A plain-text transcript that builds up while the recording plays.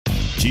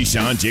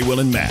Keyshawn, J. Will,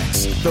 and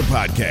Max, the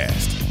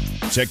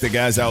podcast. Check the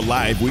guys out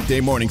live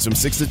weekday mornings from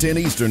 6 to 10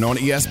 Eastern on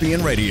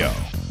ESPN Radio.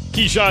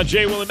 Keyshawn,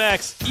 J. Will, and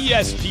Max,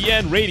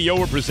 ESPN Radio,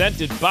 were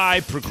presented by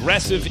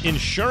Progressive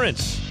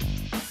Insurance.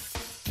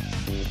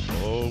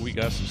 Oh, we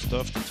got some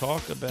stuff to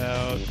talk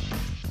about.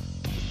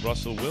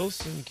 Russell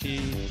Wilson,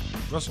 Key.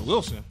 Russell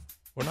Wilson?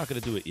 We're not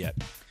going to do it yet.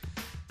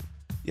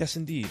 Yes,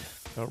 indeed.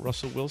 About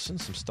Russell Wilson,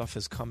 some stuff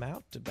has come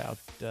out about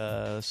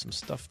some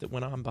stuff that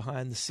went on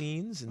behind the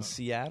scenes in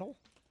Seattle.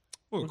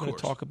 Well, we're going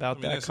to talk about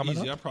that that's coming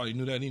easy. up. I probably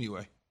knew that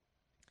anyway.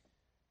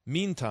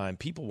 Meantime,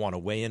 people want to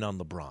weigh in on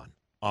LeBron,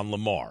 on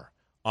Lamar,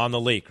 on the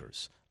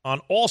Lakers,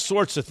 on all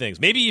sorts of things.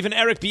 Maybe even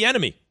Eric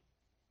Bieniemy.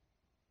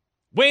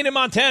 Wayne in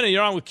Montana,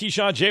 you're on with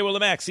Keyshawn, J. Will,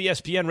 and Max,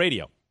 ESPN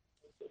Radio.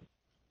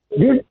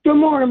 Good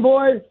morning,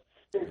 boys.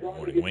 Good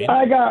morning, Wayne.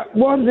 I got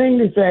one thing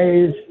to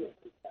say is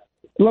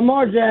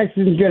Lamar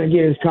Jackson's going to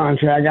get his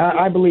contract.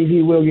 I believe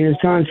he will get his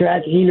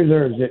contract. He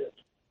deserves it.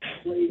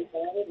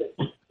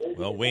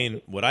 Well,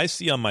 Wayne, what I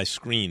see on my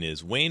screen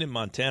is Wayne in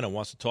Montana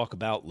wants to talk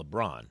about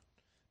LeBron.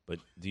 But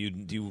do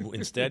you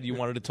instead you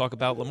wanted to talk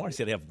about Lamar? He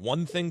said I have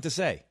one thing to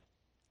say.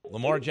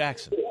 Lamar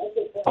Jackson.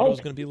 I thought it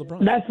was going to be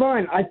LeBron. That's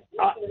fine.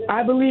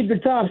 I believe the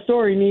top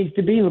story needs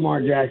to be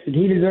Lamar Jackson.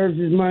 He deserves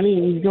his money,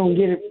 and he's going to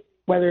get it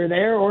whether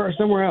there or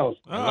somewhere else.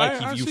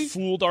 You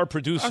fooled our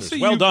producers.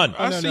 Well done.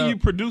 I see you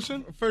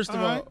producing. First of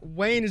all,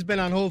 Wayne has been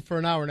on hold for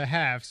an hour and a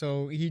half,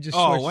 so he just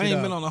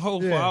Wayne been on the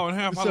hold for an hour and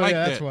a half. I like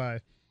that. That's why.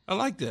 I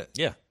like that.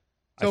 Yeah.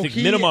 So I think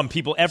minimum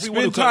people,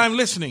 everyone spend time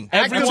listening.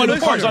 Everyone who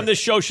comes on this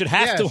show should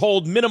have to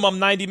hold minimum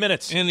 90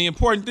 minutes. And the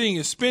important thing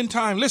is spend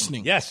time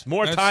listening. Yes,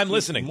 more time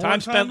listening.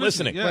 Time spent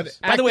listening. Yes.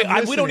 By the way,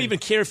 we don't even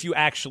care if you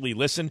actually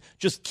listen.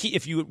 Just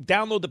if you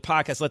download the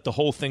podcast, let the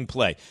whole thing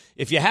play.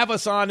 If you have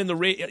us on in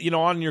the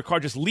on your car,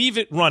 just leave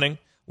it running.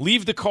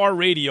 Leave the car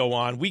radio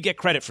on. We get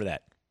credit for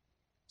that.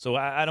 So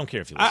I don't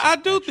care if you listen. I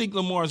do think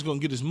Lamar is going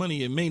to get his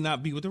money. It may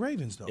not be with the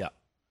Ravens though. Yeah,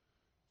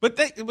 but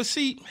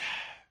see.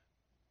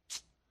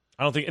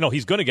 I don't think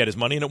he's going to get his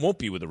money, and it won't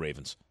be with the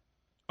Ravens.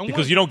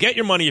 Because you don't get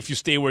your money if you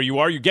stay where you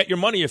are. You get your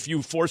money if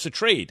you force a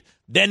trade.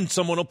 Then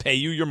someone will pay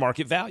you your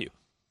market value,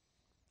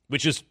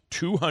 which is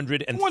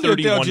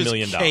 $231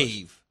 million.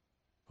 Cave.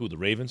 Who, the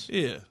Ravens?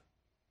 Yeah.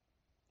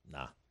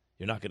 Nah,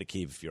 you're not going to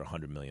cave if you're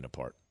 $100 million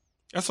apart.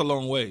 That's a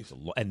long way.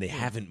 And they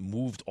haven't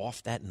moved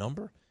off that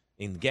number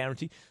in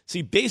guarantee.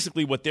 See,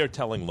 basically what they're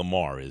telling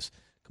Lamar is,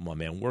 come on,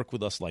 man, work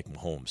with us like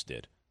Mahomes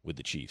did with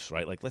the Chiefs,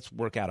 right? Like, let's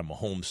work out a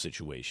Mahomes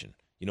situation.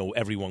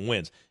 Everyone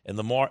wins. And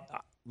Lamar,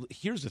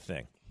 here's the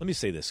thing. Let me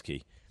say this,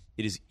 Key.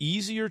 It is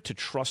easier to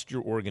trust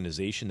your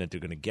organization that they're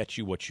going to get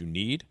you what you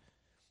need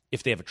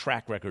if they have a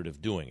track record of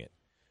doing it.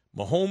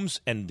 Mahomes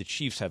and the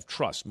Chiefs have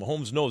trust.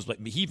 Mahomes knows.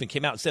 Like, he even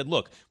came out and said,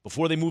 look,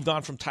 before they moved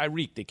on from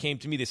Tyreek, they came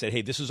to me. They said,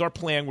 hey, this is our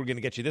plan. We're going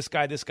to get you this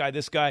guy, this guy,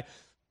 this guy.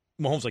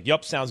 Mahomes like,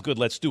 yup, sounds good.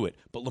 Let's do it.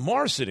 But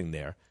Lamar's sitting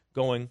there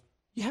going,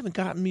 you haven't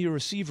gotten me a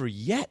receiver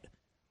yet.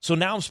 So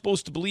now I'm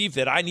supposed to believe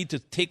that I need to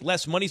take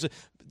less money. So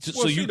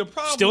you're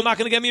still not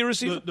going to get me a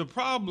receiver? The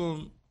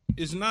problem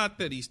is not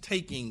that he's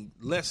taking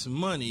less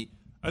money.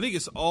 I think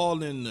it's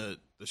all in the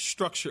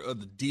structure of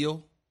the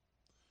deal.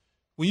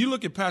 When you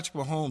look at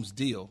Patrick Mahomes'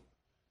 deal,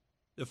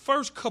 the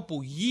first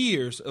couple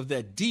years of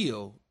that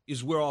deal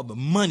is where all the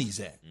money's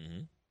at.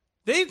 Mm-hmm.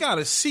 They've got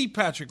to see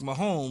Patrick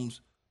Mahomes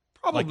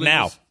probably. Like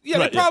now.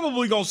 They're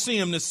probably going to see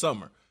him this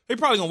summer. They're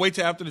probably going to wait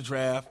till after the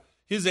draft.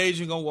 His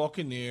agent going to walk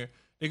in there.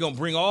 They're going to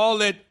bring all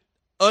that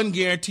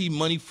unguaranteed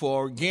money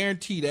forward,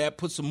 guarantee that,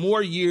 put some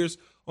more years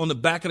on the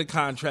back of the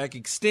contract,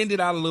 extend it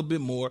out a little bit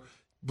more,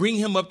 bring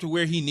him up to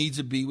where he needs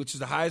to be, which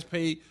is the highest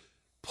paid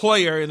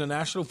player in the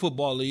National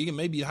Football League and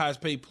maybe the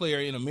highest paid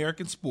player in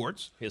American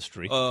sports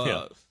history.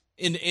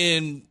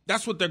 And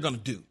that's what they're going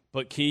to do.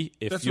 But Key,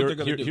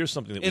 here's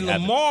something that we and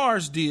haven't.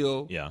 Lamar's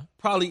deal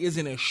probably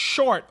isn't as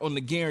short on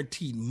the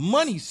guaranteed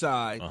money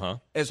side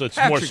as so it's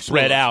Patrick's more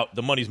spread was. out.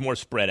 The money's more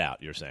spread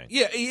out, you're saying.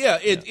 Yeah.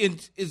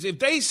 If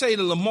they say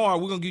to Lamar,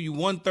 we're going to give you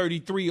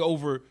 $133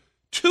 over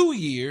 2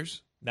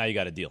 years. Now you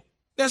got a deal.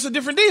 That's a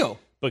different deal.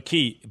 But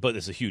Key,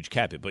 it's a huge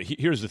cap hit. But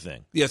here's the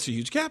thing. Yeah, it's a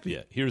huge cap hit.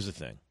 Yeah, here's the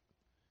thing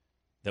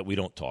that we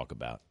don't talk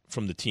about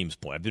from the team's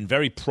point. I've been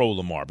very pro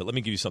Lamar, but let me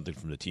give you something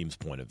from the team's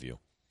point of view.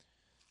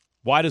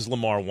 Why does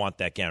Lamar want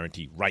that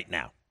guarantee right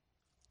now?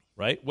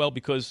 Right? Well,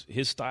 because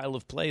his style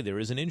of play, there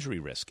is an injury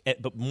risk.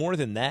 But more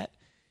than that,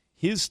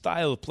 his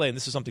style of play, and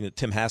this is something that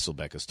Tim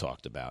Hasselbeck has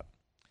talked about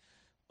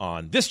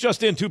on This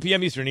Just In, 2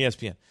 p.m. Eastern,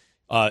 ESPN.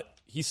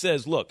 He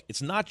says, look,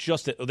 it's not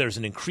just that there's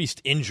an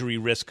increased injury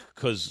risk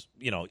because,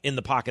 in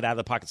the pocket, out of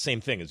the pocket,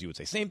 same thing as you would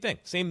say. Same thing,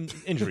 same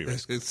injury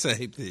risk.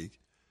 Same thing.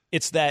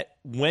 It's that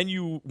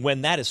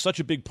when that is such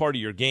a big part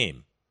of your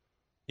game,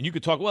 and you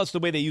could talk, well, it's the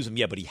way they use him.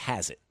 Yeah, but he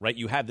has it, right?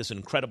 You have this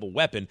incredible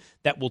weapon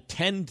that will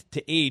tend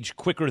to age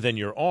quicker than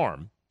your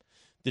arm.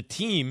 The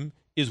team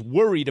is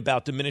worried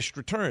about diminished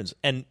returns.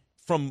 And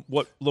from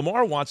what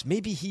Lamar wants,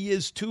 maybe he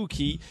is too,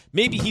 Key.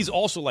 Maybe he's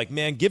also like,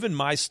 man, given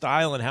my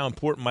style and how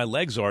important my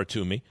legs are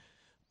to me,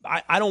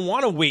 I don't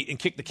want to wait and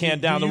kick the can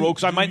down the road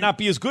because I might not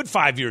be as good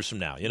 5 years from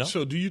now,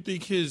 So do you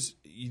think his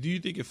do you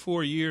think in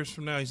 4 years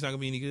from now he's not going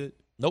to be any good?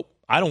 Nope.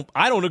 I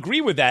don't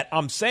agree with that.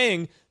 I'm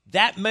saying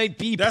that might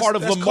be part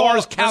of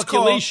Lamar's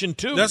calculation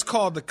too. That's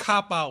called the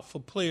cop-out for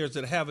players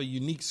that have a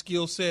unique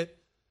skill set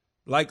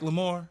like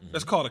Lamar. Mm-hmm.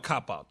 That's called a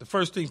cop-out. The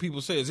first thing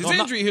people say is his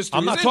injury history.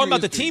 I'm not talking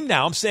about the team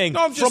now. I'm saying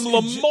from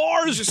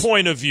Lamar's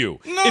point of view.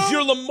 No. If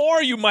you're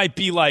Lamar, you might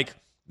be like,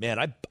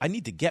 man, I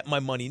need to get my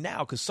money now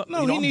because I'm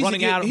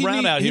running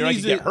around out here. I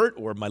could get hurt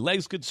or my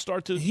legs could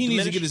start to He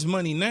needs to get his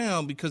money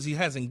now because he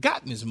hasn't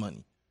gotten his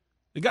money.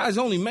 The guy's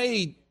only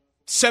made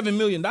 $7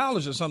 million or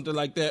something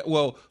like that.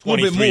 Well, a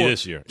little bit more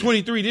this year.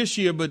 23 this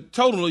year, but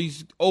totally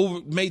he's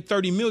made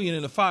 $30 million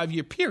in a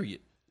 5-year period.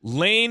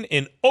 Lane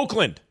in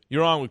Oakland.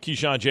 You're on with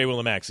Keyshawn, J. Will,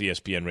 and Max,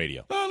 ESPN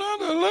Radio. No,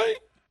 Lane.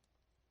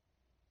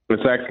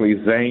 It's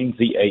actually Zane,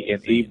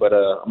 Z-A-N-E, but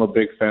I'm a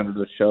big fan of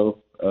the show.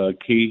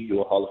 Key,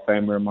 you're a Hall of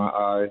Famer in my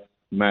eyes.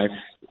 Max,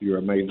 you're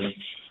amazing.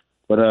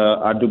 But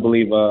I do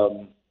believe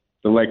the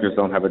Lakers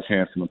don't have a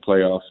chance in the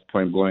playoffs,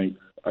 point blank.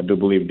 I do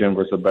believe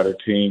Denver's a better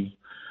team.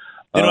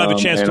 They don't have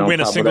a chance to win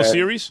a single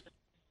series?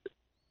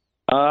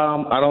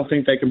 I don't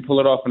think they can pull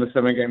it off in a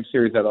 7-game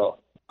series at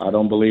all. I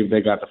don't believe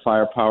they got the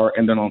firepower.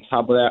 And then on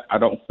top of that, I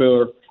don't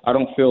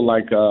feel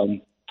like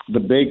the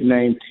big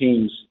name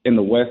teams in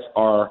the West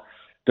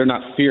they're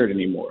not feared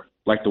anymore.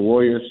 Like the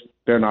Warriors,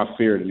 they're not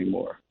feared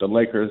anymore. The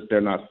Lakers,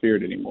 they're not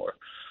feared anymore.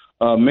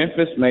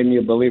 Memphis made me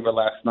a believer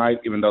last night,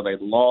 even though they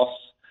lost,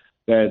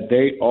 that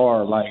they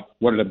are like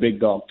one of the big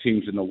dog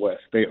teams in the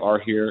West. They are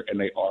here and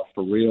they are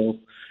for real.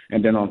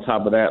 And then on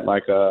top of that,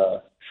 like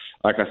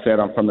I said,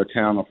 I'm from the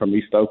town. I'm from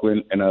East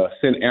Oakland, and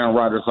send Aaron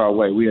Rodgers our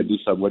way. We'll do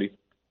something with him.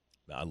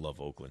 I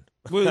love Oakland.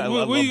 Where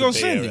are you going to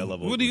send him?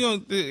 What are you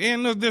going?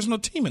 And there's no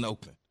team in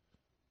Oakland,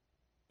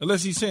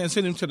 unless he's saying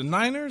send him to the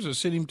Niners or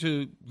send him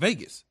to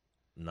Vegas.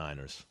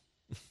 Niners.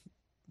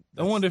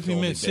 I wonder if he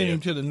meant send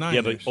him to the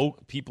Niners. Yeah,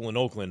 but people in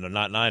Oakland are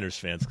not Niners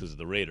fans because of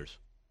the Raiders.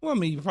 Well, I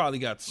mean, you probably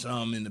got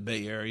some in the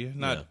Bay Area,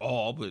 not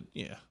all, but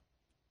yeah.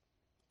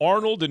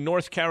 Arnold in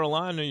North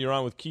Carolina, you're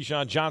on with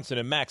Keyshawn Johnson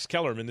and Max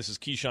Kellerman. This is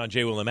Keyshawn,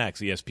 J. Will, and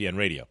Max, ESPN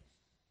Radio.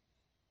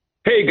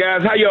 Hey,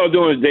 guys, how y'all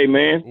doing today,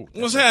 man?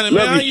 What's happening,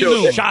 man? How you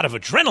doing? Shot of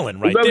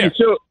adrenaline right there. I love your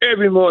show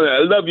every morning. I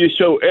love your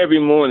show every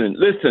morning.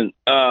 Listen,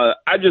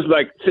 I just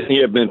like sitting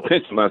here been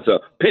pinching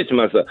myself.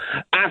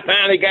 I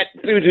finally got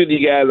through to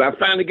you guys.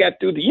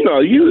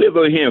 You live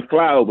over here in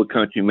flyover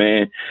country,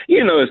 man.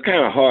 It's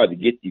kind of hard to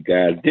get you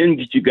guys. Didn't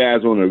get you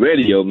guys on the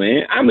radio,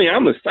 man. I mean,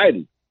 I'm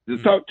excited to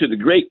talk to the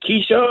great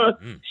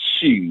Keyshawn.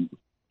 Shoot.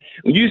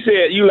 When you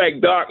said you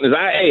like darkness,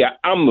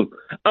 I'm a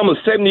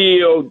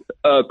 70-year-old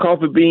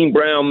coffee bean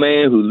brown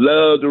man who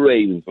loves the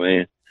Ravens,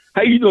 man.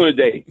 How you doing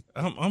today?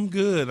 I'm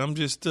good. I'm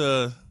just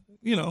doing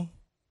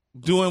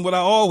what I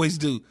always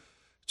do.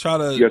 Try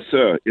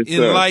to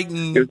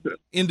enlighten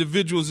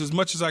individuals as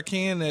much as I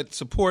can that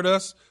support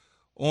us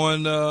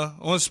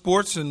on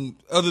sports and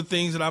other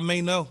things that I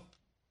may know.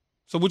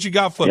 So what you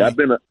got for me? I've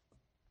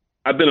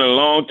been a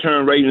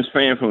long-term Ravens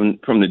fan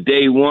from the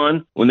day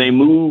one when they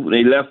moved.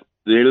 They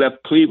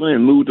left Cleveland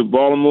and moved to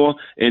Baltimore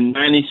in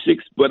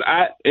 96. But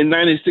in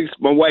 96,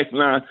 my wife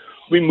and I,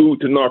 we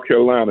moved to North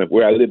Carolina,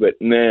 where I live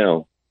at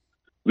now.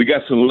 We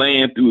got some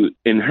land through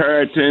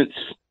inheritance.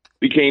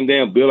 We came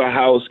down, built a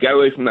house, got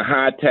away from the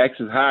high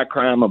taxes, high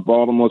crime of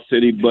Baltimore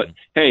City. But,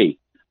 hey,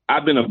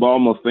 I've been a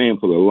Baltimore fan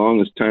for the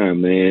longest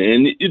time, man.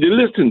 And to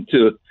listen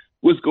to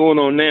what's going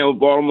on now with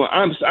Baltimore,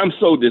 I'm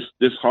so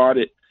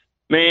disheartened,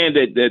 man,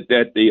 that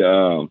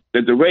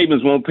the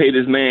Ravens won't pay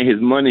this man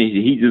his money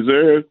he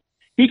deserves.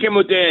 He came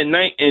out there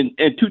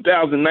in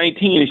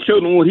 2019 and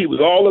showed them what he was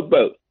all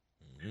about.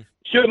 Mm-hmm.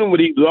 Showed them what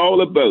he was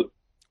all about.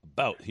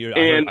 Here,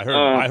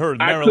 I heard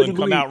Maryland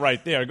come out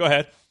right there. Go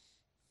ahead.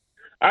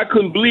 I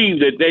couldn't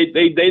believe that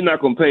they not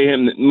going to pay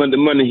him the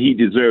money he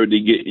deserved to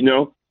get.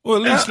 Well,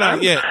 at least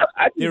not yet.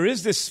 There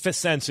is this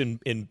sense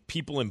in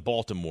people in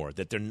Baltimore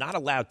that they're not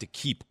allowed to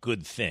keep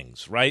good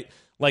things, right?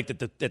 Like that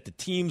the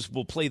teams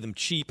will play them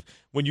cheap.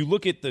 When you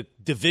look at the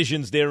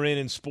divisions they're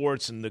in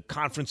sports and the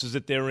conferences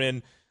that they're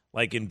in.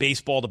 Like in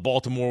baseball, the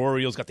Baltimore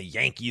Orioles got the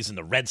Yankees and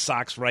the Red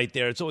Sox right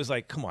there. It's always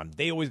like, come on,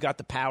 they always got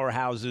the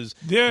powerhouses.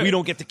 We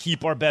don't get to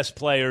keep our best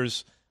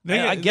players. They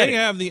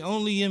have the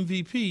only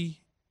MVP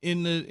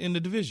in the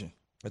division.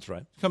 That's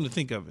right. Come to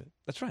think of it.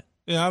 That's right.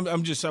 Yeah,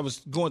 I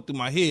was going through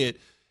my head,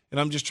 and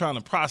I'm just trying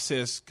to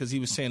process because he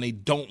was saying they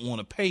don't want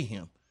to pay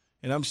him.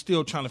 And I'm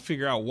still trying to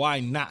figure out why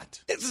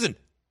not. Listen,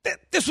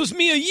 this was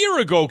me a year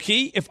ago,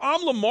 Key. If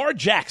I'm Lamar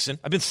Jackson,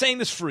 I've been saying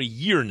this for a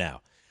year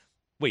now.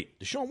 Wait,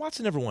 Deshaun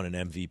Watson never won an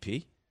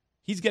MVP.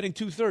 He's getting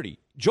 230.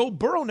 Joe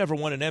Burrow never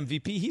won an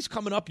MVP. He's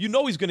coming up. You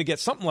know he's going to get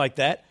something like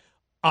that.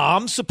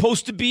 I'm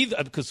supposed to be,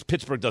 because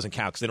Pittsburgh doesn't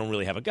count because they don't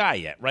really have a guy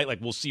yet, right? Like,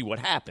 we'll see what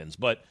happens.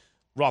 But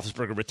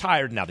Roethlisberger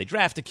retired. Now they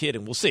draft a kid,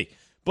 and we'll see.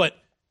 But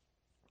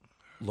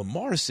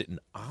Lamar is sitting,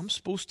 I'm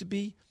supposed to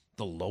be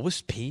the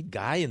lowest paid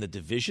guy in the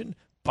division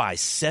by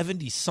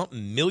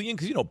 70-something million?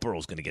 Because,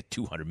 Burrow's going to get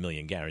 $200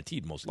 million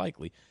guaranteed, most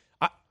likely.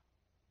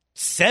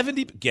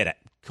 70? Get it.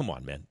 Come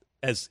on, man.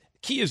 As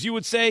Key, as you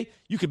would say,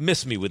 you could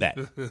miss me with that.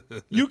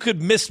 You could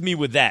miss me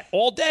with that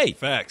all day.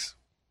 Facts.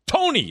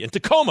 Tony in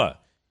Tacoma.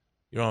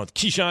 You're on with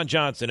Keyshawn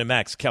Johnson and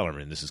Max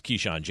Kellerman. This is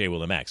Keyshawn, J.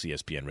 Will, and Max,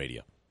 ESPN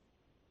Radio.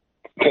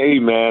 Hey,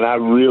 man, I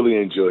really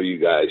enjoy you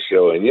guys'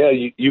 show. And, yeah,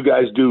 you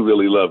guys do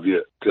really love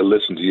to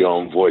listen to your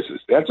own voices.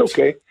 That's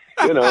okay.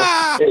 You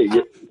know, hey,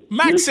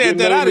 Max said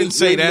that. I didn't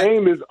say that. Your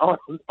name is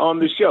on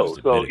the show.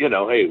 So, you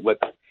know, hey, what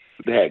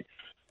the heck?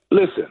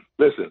 Listen.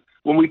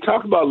 When we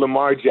talk about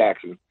Lamar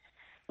Jackson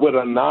with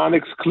a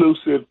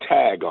non-exclusive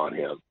tag on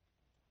him,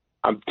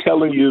 I'm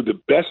telling you the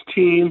best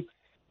team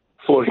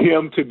for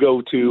him to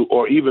go to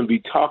or even be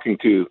talking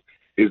to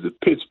is the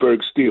Pittsburgh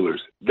Steelers.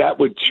 That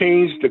would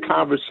change the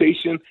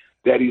conversation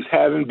that he's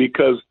having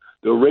because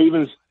the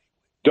Ravens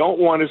don't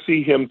want to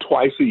see him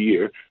twice a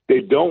year. They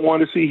don't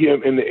want to see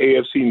him in the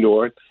AFC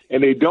North,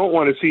 and they don't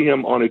want to see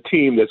him on a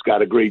team that's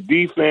got a great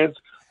defense,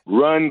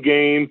 run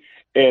game,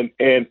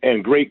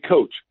 and great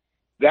coach.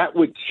 That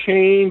would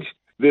change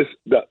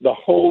the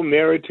whole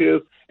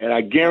narrative, and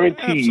I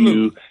guarantee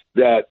you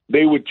that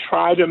they would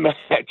try to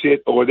match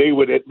it, or they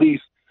would at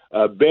least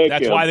beg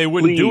That's him, why they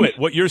wouldn't please. do it.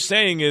 What you're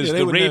saying is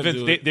the would never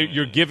Ravens, do it.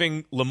 you're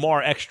giving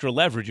Lamar extra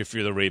leverage if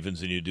you're the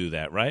Ravens and you do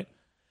that, right?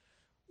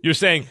 You're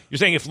saying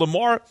if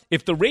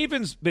the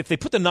Ravens, if they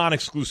put the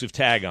non-exclusive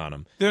tag on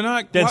him, They're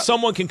not. then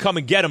someone can come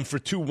and get him for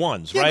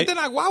 2-1s, Yeah, right? but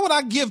then why would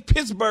I give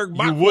Pittsburgh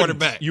my You wouldn't.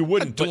 quarterback? You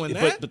wouldn't. I'm not doing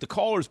But, that. but the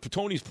caller's,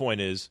 Tony's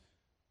point is,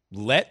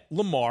 let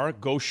Lamar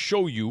go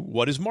show you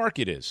what his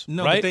market is.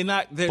 No, right? but they're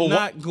not. They're But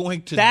not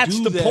going to. That's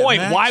do the that,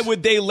 point. Max. Why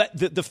would they let?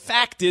 The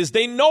fact is,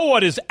 they know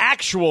what his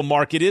actual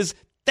market is.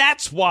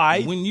 That's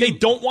why they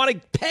don't want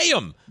to pay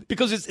him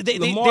because they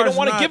don't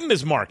want to give him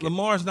his market.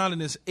 Lamar's not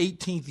in his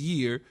 18th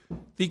year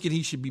thinking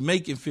he should be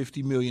making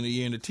 $50 million a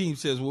year, and the team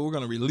says, "Well, we're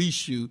going to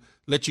release you,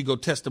 let you go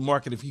test the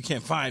market. If you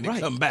can't find it,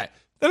 come back."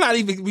 They're not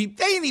even.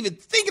 They ain't even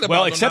thinking about.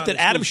 Well, except that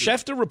Adam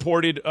Schefter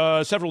reported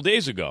several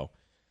days ago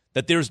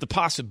that there's the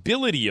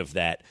possibility of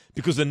that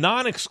because the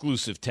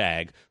non-exclusive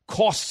tag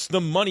costs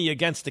them money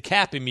against the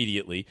cap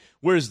immediately,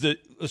 whereas the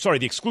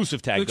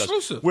exclusive tag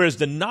does. Whereas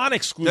the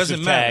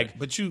non-exclusive tag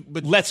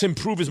but lets him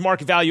prove his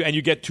market value, and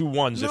you get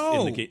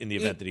 2-1s in the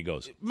event that he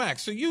goes.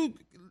 Max, so you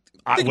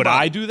would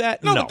I do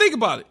that? No, but think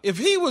about it. If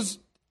he was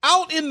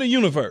out in the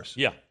universe,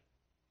 yeah,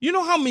 you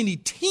know how many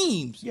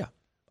teams? Yeah,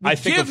 I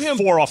think of him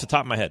 4 off the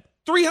top of my head.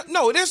 300.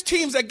 No, there's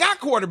teams that got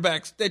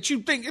quarterbacks that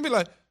you think it'd be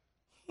like.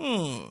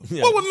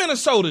 Yeah. What would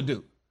Minnesota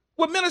do?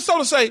 Would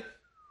Minnesota say,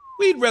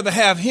 we'd rather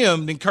have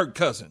him than Kirk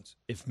Cousins?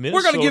 If Minnesota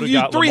we're going to give you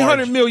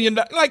 $300 million.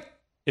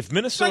 If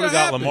Minnesota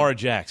got Lamar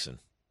Jackson,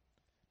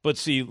 but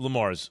see,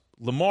 Lamar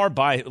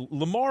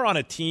on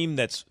a team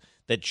that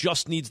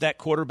just needs that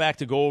quarterback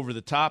to go over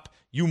the top,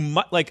 you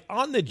might, like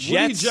on the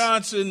Jets. Woody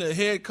Johnson, the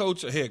head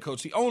coach,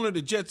 the owner of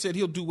the Jets said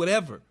he'll do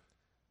whatever.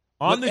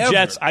 On the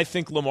Jets, I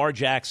think Lamar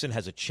Jackson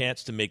has a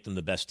chance to make them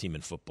the best team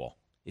in football.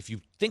 If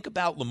you think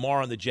about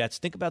Lamar on the Jets,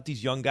 think about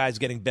these young guys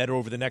getting better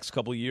over the next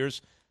couple of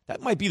years.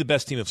 That might be the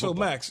best team in football. So,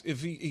 Max,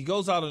 if he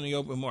goes out in the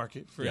open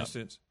market, for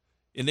instance,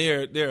 and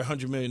they're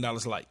 $100 million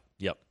light.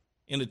 Yep.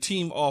 And the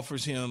team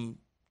offers him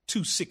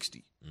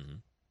 $260. Mm-hmm.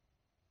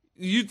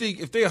 You think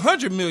if they're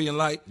 $100 million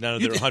light, no,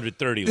 they're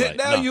 130 light.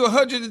 Now you're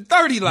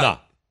 130 light. No.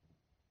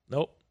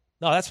 Nope.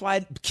 No, that's why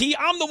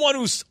I'm the one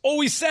who's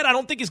always said I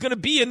don't think he's going to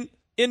be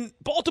in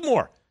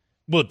Baltimore.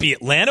 Will it be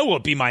Atlanta? Will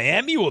it be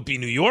Miami? Will it be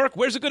New York?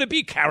 Where's it going to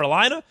be?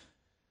 Carolina?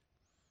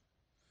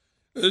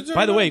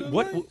 By the way,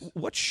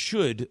 what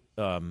should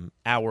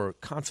our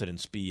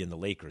confidence be in the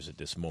Lakers at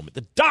this moment?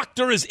 The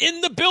doctor is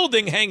in the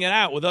building hanging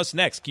out with us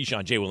next.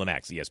 Keyshawn, J. Will, and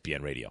Max,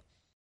 ESPN Radio.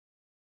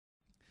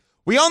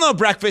 We all know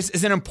breakfast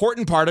is an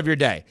important part of your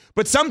day,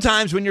 but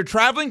sometimes when you're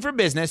traveling for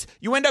business,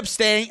 you end up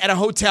staying at a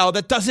hotel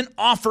that doesn't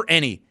offer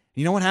any.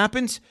 You know what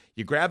happens?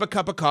 You grab a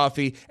cup of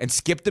coffee and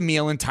skip the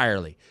meal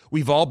entirely.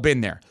 We've all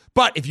been there.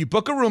 But if you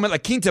book a room at La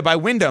Quinta by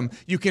Wyndham,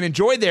 you can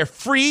enjoy their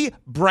free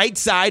Bright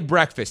Side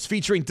breakfast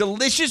featuring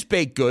delicious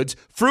baked goods,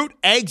 fruit,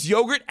 eggs,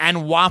 yogurt,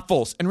 and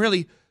waffles. And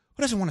really,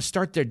 who doesn't want to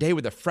start their day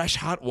with a fresh,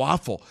 hot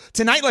waffle?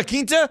 Tonight, La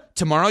Quinta,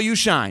 tomorrow you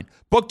shine.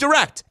 Book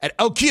direct at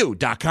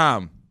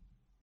LQ.com.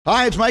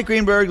 Hi, it's Mike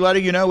Greenberg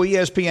letting you know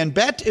ESPN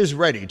Bet is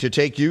ready to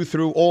take you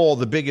through all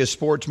the biggest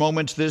sports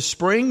moments this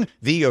spring.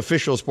 The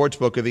official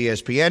sportsbook of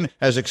ESPN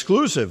has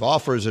exclusive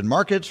offers and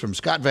markets from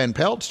Scott Van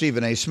Pelt,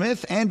 Stephen A.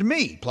 Smith, and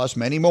me, plus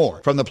many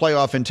more. From the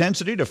playoff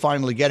intensity to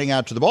finally getting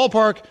out to the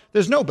ballpark,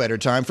 there's no better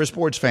time for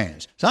sports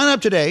fans. Sign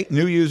up today.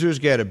 New users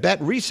get a bet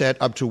reset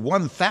up to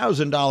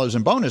 $1,000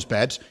 in bonus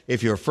bets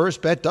if your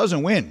first bet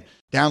doesn't win.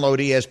 Download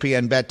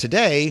ESPN Bet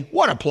today.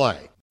 What a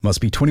play. Must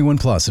be 21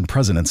 plus and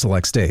present in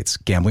select states.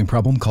 Gambling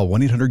problem? Call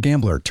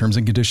 1-800-GAMBLER. Terms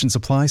and conditions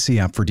apply. See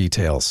app for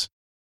details.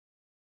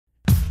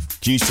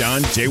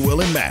 Keyshawn, J.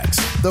 Will, and Max,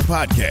 the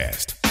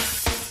podcast.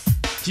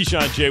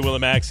 Keyshawn, J. Will,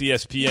 and Max,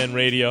 ESPN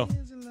Radio.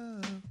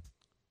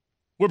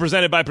 We're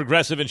presented by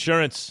Progressive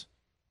Insurance.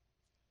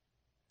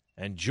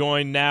 And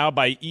joined now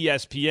by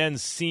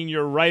ESPN's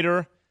senior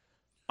writer,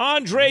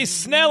 Andre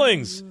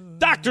Snellings.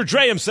 Dr.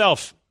 Dre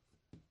himself.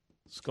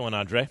 What's going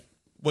on, Dre?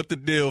 What the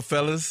deal,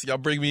 fellas? Y'all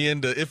bring me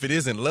into If It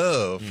Isn't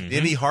Love.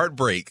 Any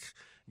heartbreak.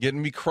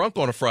 Getting me crunk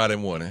on a Friday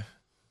morning.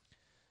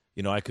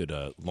 I could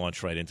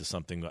launch right into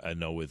something I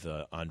know with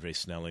Andre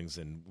Snellings,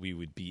 and we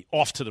would be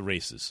off to the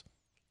races.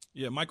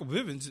 Yeah, Michael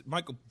Bivens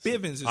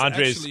is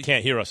Andres actually...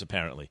 can't hear us,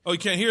 apparently. Oh, you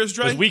can't hear us,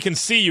 Dre? Because we can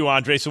see you,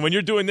 Andre. So when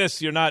you're doing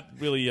this, you're not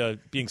really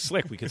being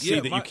slick. We can see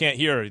that you can't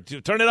hear.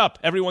 Turn it up.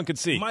 Everyone can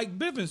see. Mike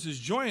Bivens is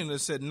joining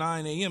us at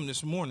 9 a.m.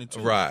 this morning,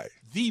 too. Right.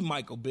 The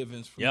Michael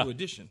Bivens from New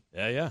Edition.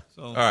 Yeah.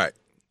 So, all right.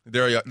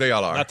 There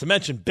y'all are. Not to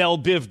mention Bell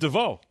Biv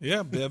DeVoe.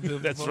 Yeah, Bell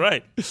Biv That's DeVoe.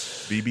 right.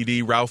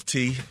 BBD, Ralph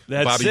T,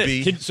 That's Bobby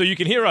it. B. So you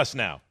can hear us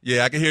now.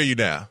 Yeah, I can hear you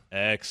now.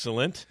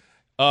 Excellent.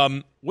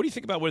 What do you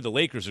think about where the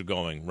Lakers are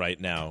going right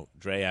now,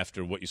 Dre,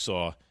 after what you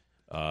saw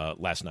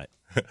last night?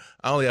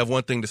 I only have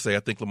one thing to say.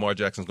 I think Lamar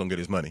Jackson's going to get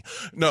his money.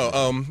 No,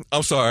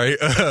 I'm sorry.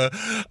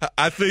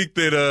 I think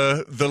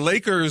that the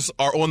Lakers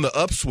are on the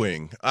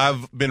upswing.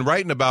 I've been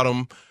writing about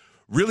them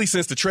really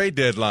since the trade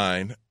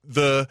deadline.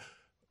 The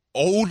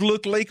old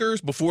look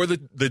Lakers before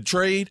the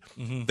trade,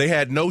 they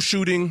had no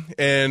shooting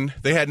and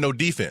they had no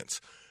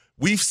defense.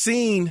 We've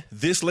seen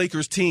this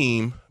Lakers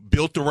team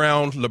built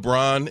around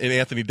LeBron and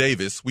Anthony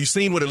Davis. We've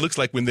seen what it looks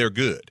like when they're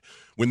good.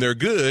 When they're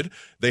good,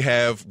 they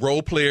have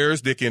role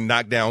players that can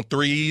knock down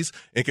threes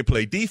and can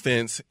play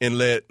defense and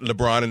let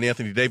LeBron and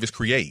Anthony Davis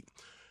create.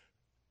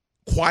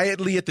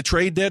 Quietly at the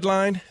trade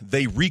deadline,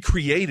 they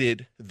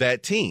recreated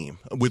that team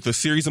with a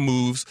series of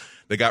moves.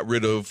 They got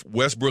rid of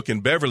Westbrook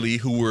and Beverly,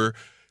 who were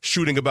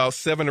shooting about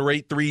 7 or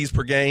 8 threes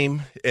per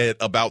game at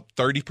about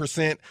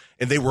 30%,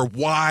 and they were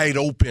wide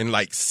open,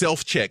 like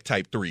self-check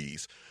type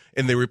threes.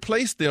 And they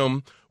replaced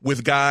them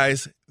with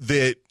guys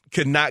that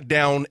could knock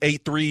down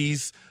 8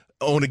 threes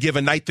on a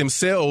given night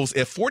themselves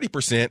at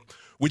 40%,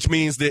 which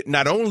means that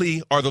not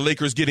only are the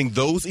Lakers getting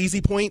those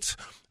easy points,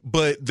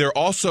 but they're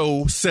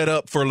also set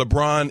up for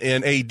LeBron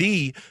and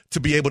AD to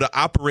be able to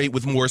operate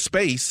with more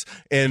space,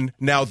 and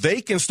now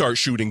they can start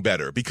shooting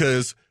better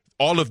because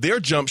all of their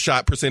jump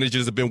shot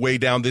percentages have been way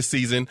down this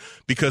season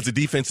because the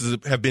defenses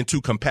have been too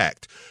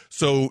compact.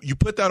 So you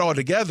put that all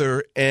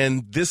together,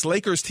 and this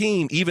Lakers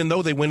team, even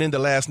though they went into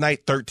last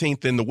night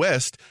 13th in the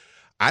West,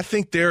 I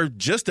think they're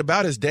just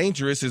about as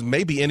dangerous as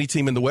maybe any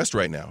team in the West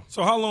right now.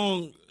 So how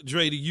long,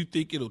 Dre, do you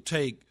think it'll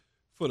take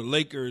for the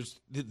Lakers,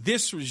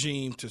 this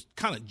regime, to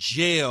kind of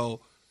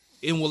gel,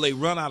 and will they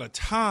run out of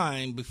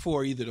time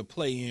before either the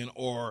play-in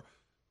or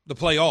the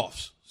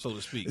playoffs, so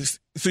to speak?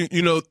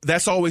 So,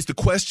 that's always the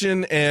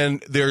question,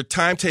 and their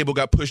timetable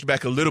got pushed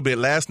back a little bit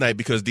last night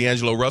because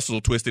D'Angelo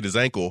Russell twisted his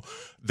ankle.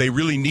 They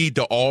really need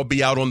to all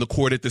be out on the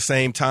court at the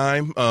same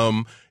time,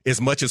 as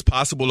much as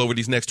possible over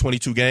these next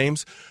 22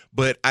 games.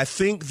 But I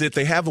think that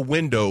they have a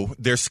window.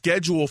 Their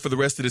schedule for the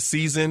rest of the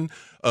season,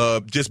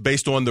 just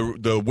based on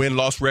the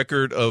win-loss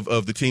record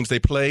of the teams they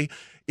play,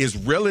 is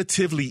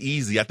relatively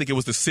easy. I think it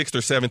was the 6th or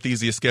 7th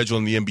easiest schedule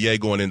in the NBA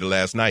going into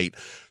last night.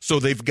 So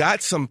they've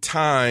got some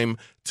time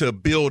to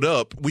build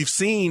up. We've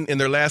seen in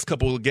their last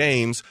couple of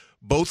games,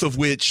 both of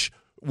which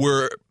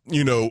were,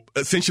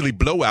 essentially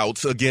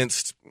blowouts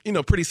against,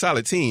 pretty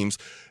solid teams,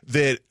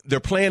 that they're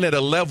playing at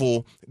a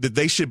level that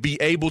they should be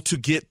able to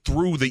get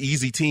through the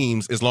easy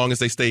teams as long as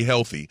they stay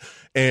healthy.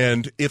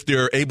 And if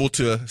they're able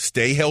to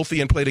stay healthy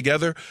and play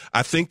together,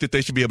 I think that they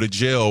should be able to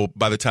gel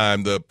by the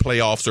time the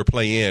playoffs or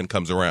play-in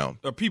comes around.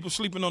 Are people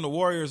sleeping on the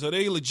Warriors? Are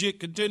they legit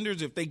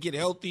contenders if they get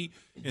healthy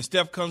and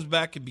Steph comes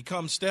back and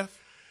becomes Steph?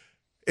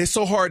 It's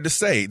so hard to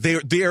say.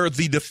 They're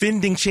the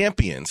defending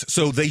champions,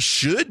 so they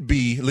should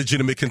be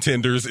legitimate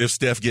contenders if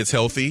Steph gets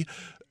healthy.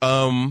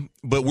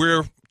 But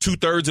we're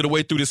 2/3 of the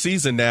way through the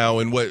season now,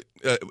 and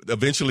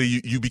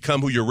eventually you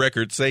become who your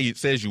record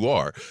says you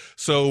are.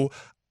 So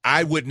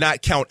I would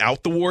not count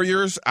out the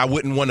Warriors. I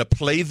wouldn't want to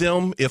play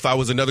them if I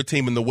was another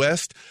team in the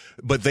West,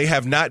 but they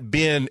have not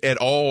been at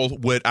all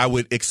what I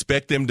would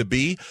expect them to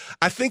be.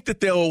 I think that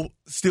they'll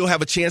still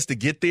have a chance to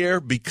get there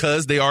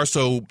because they are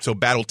so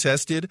battle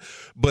tested,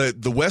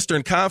 but the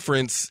Western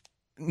Conference,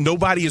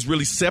 nobody has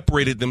really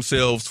separated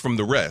themselves from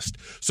the rest.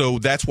 So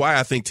that's why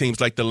I think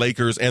teams like the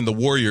Lakers and the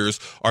Warriors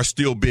are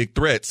still big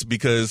threats,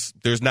 because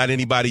there's not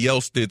anybody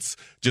else that's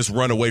just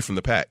run away from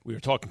the pack. We were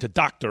talking to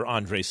Dr.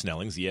 Andre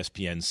Snellings, the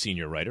ESPN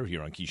senior writer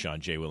here on Keyshawn,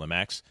 J. Will, and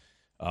Max.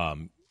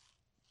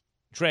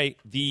 Dre,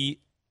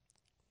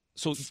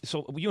 so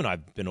you and I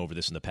have been over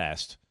this in the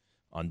past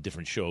on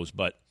different shows,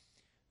 but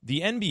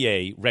the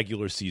NBA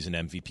regular season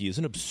MVP is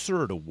an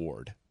absurd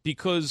award.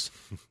 Because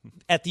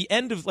at the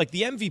end of,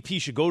 the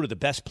MVP should go to the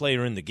best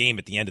player in the game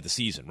at the end of the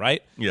season,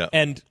 right? Yeah.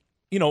 And,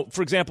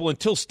 for example,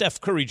 until Steph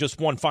Curry just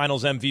won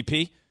Finals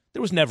MVP,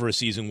 there was never a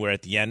season where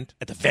at the end,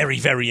 at the very,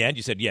 very end,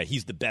 you said, yeah,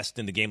 he's the best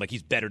in the game,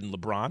 he's better than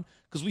LeBron.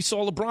 Because we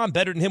saw LeBron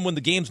better than him when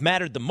the games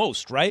mattered the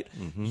most, right?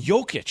 Mm-hmm.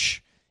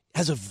 Jokic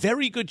has a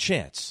very good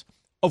chance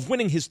of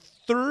winning his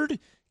 3rd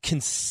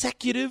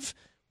consecutive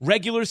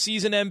regular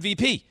season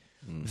MVP.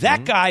 Mm-hmm.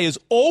 That guy is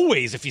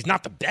always, if he's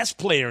not the best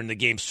player in the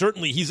game,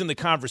 certainly he's in the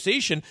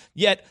conversation,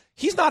 yet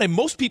he's not in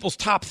most people's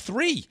top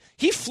 3.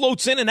 He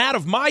floats in and out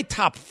of my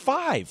top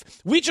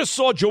 5. We just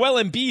saw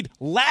Joel Embiid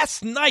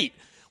last night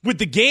with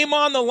the game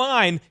on the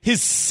line, his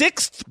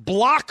 6th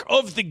block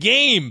of the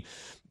game,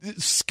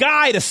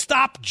 sky to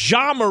stop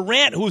Ja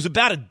Morant, who was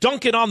about to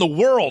dunk it on the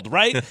world,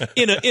 right?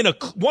 in a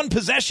one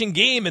possession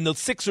game, and the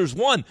Sixers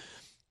won.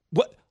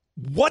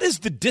 What is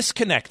the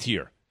disconnect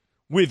here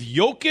with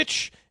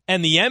Jokic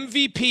and the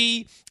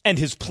MVP and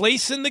his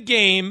place in the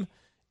game?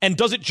 And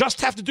does it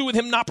just have to do with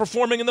him not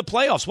performing in the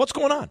playoffs? What's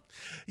going on?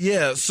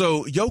 Yeah,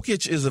 so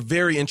Jokic is a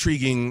very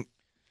intriguing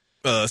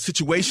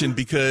situation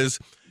because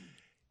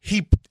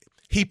he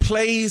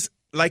plays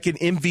like an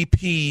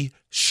MVP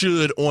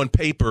should on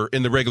paper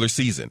in the regular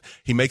season.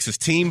 He makes his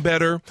team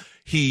better.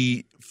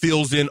 He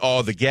fills in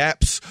all the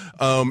gaps.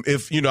 I'm an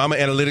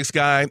analytics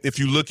guy. If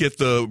you look at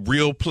the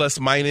real plus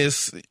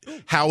minus,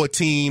 how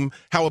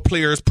a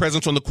player's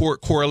presence on the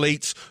court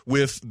correlates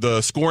with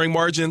the scoring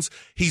margins,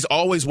 he's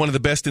always one of the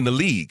best in the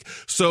league.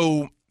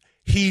 So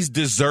he's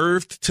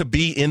deserved to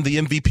be in the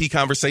MVP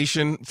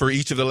conversation for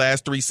each of the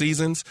last 3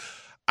 seasons.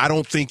 I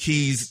don't think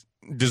he's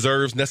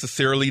deserves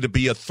necessarily to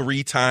be a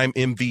 3-time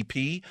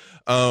MVP.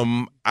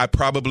 I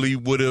probably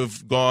would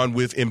have gone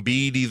with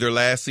Embiid either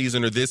last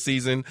season or this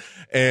season.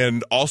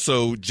 And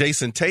also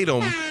Jason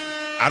Tatum,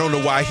 I don't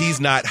know why he's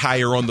not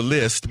higher on the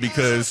list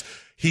because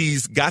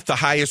he's got the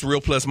highest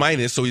real plus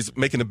minus, so he's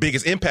making the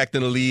biggest impact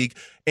in the league,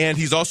 and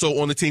he's also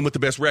on the team with the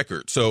best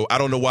record. So I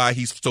don't know why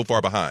he's so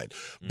far behind.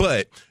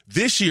 But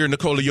this year,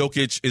 Nikola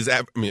Jokic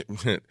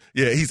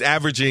he's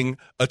averaging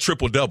a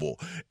triple-double.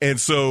 And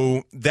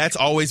so that's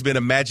always been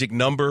a magic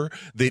number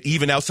that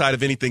even outside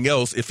of anything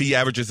else, if he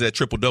averages that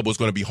triple-double, it's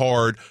going to be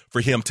hard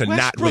for him to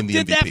not win the MVP.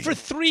 Westbrook did that for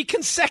 3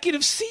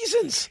 consecutive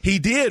seasons. He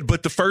did,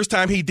 but the first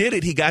time he did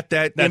it, he got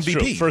that That's MVP.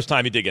 True. First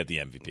time he did get the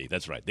MVP.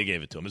 That's right. They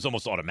gave it to him. It's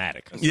almost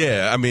automatic.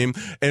 Yeah,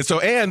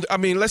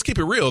 let's keep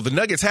it real. The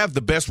Nuggets have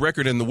the best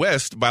record in the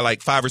West by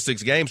like 5 or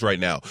 6 games right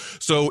now.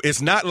 So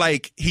it's not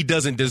like he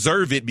doesn't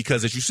deserve it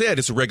because, as you said,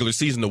 it's a regular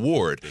season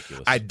award.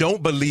 Ridiculous. I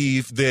don't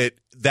believe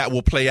that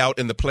will play out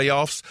in the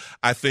playoffs.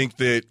 I think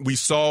that we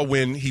saw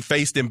when he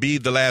faced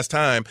Embiid the last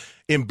time,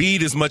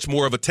 Embiid is much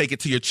more of a take it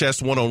to your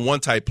chest one-on-one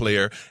type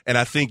player, and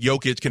I think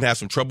Jokic can have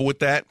some trouble with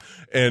that.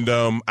 And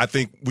I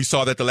think we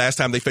saw that the last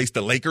time they faced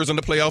the Lakers in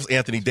the playoffs,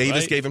 Anthony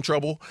Davis gave him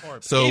trouble.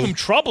 Gave him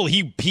trouble.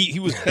 He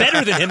was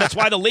better than him. That's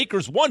why the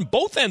Lakers won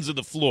both ends of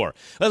the floor.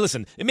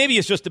 Listen, maybe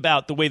it's just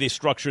about the way they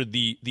structured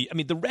to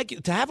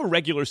have a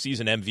regular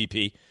season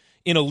MVP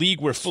in a league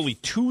where fully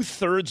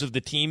 2/3 of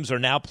the teams are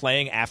now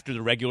playing after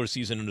the regular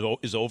season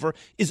is over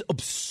is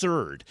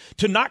absurd.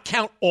 To not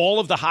count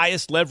all of the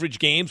highest leverage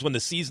games when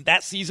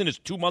that season is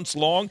 2 months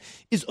long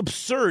is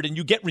absurd. And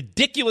you get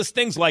ridiculous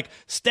things like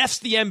Steph's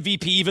the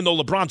MVP, even though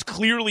LeBron's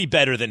clearly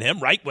better than him,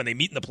 right? When they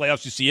meet in the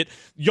playoffs, you see it.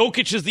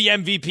 Jokic is the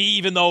MVP,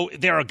 even though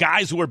there are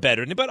guys who are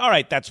better. But all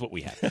right, that's what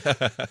we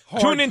have.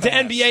 Tune into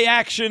NBA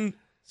action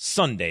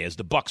Sunday as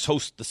the Bucks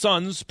host the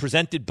Suns,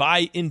 presented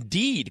by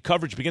Indeed.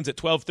 Coverage begins at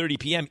 12:30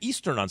 p.m.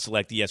 Eastern on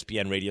select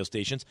ESPN radio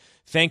stations.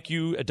 Thank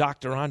you,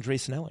 Dr. Andre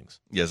Snellings.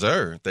 Yes,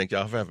 sir. Thank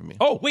y'all for having me.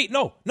 Oh, wait,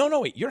 no,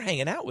 wait. You're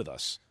hanging out with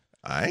us.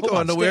 I ain't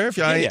going nowhere. If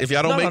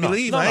y'all don't make me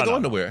leave, I ain't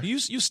going nowhere. You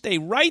stay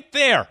right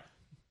there.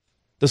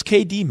 Does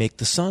KD make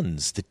the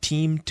Suns the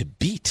team to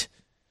beat?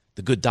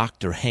 The good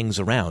doctor hangs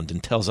around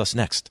and tells us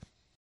next.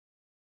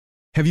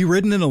 Have you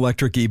ridden an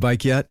electric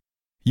e-bike yet?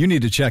 You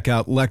need to check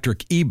out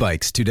Lectric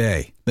E-Bikes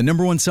today, the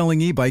 #1 selling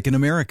e-bike in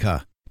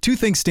America. 2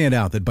 things stand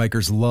out that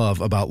bikers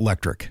love about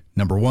Lectric.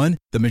 Number 1,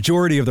 the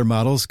majority of their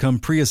models come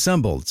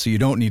pre-assembled, so you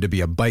don't need to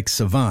be a bike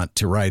savant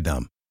to ride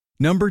them.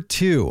 Number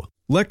 2,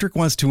 Lectric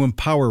wants to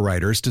empower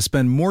riders to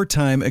spend more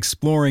time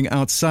exploring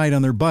outside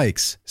on their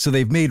bikes, so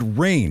they've made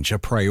range a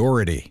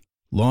priority.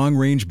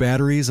 Long-range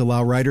batteries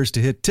allow riders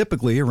to hit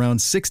typically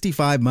around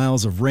 65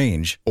 miles of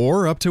range,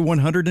 or up to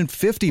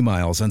 150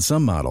 miles on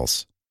some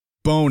models.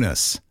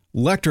 Bonus!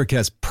 Lectric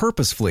has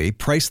purposefully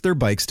priced their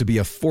bikes to be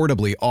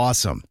affordably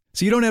awesome,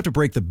 so you don't have to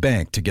break the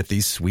bank to get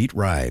these sweet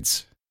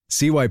rides.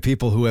 See why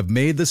people who have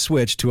made the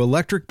switch to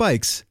electric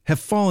bikes have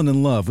fallen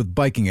in love with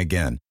biking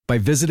again by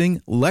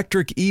visiting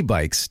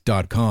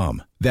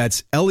lectricebikes.com.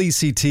 That's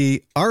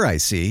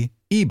LECTRIC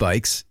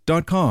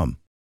ebikes.com.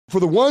 For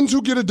the ones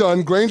who get it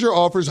done, Grainger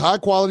offers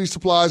high-quality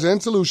supplies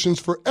and solutions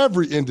for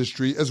every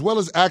industry, as well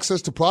as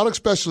access to product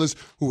specialists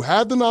who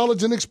have the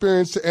knowledge and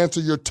experience to answer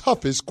your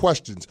toughest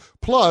questions.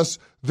 Plus,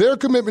 their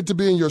commitment to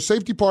being your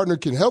safety partner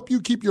can help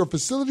you keep your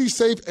facility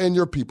safe and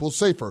your people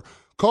safer.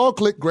 Call,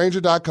 click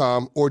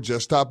Grainger.com, or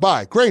just stop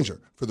by. Grainger,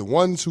 for the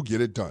ones who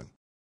get it done.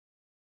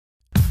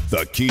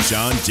 The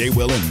Keyshawn, J.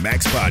 Will, and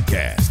Max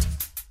podcast.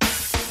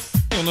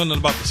 You don't know nothing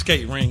about the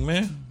skate ring,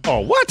 man.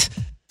 Oh, what?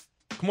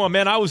 Come on,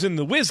 man. I was in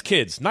the Whiz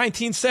Kids,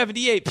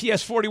 1978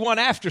 PS41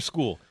 after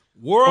school.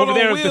 World over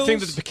there, on wheels. the thing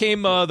that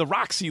became the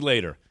Roxy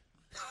later.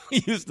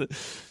 He used to,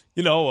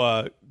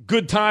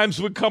 Good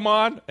Times would come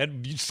on,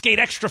 and you'd skate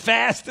extra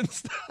fast and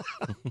stuff.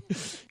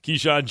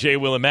 Keyshawn, J.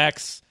 Will, and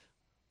Max.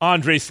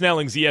 Andre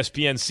Snellings,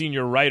 ESPN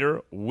senior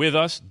writer, with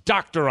us.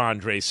 Dr.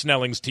 Andre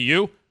Snellings to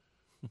you.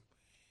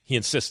 He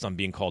insists on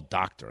being called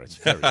doctor. It's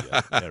very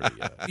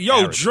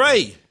Yo,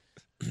 Dre.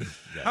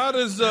 How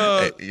does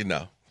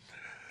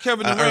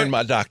Kevin Durant. I earned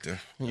my doctor.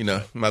 You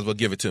know, might as well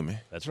give it to me.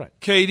 That's right.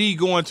 KD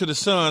going to the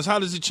Suns. How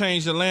does it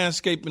change the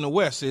landscape in the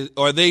West?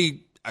 Are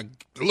they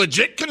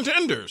legit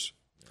contenders?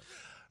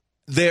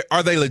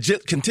 Are they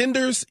legit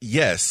contenders?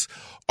 Yes.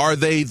 Are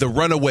they the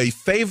runaway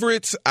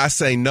favorites? I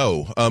say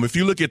no. If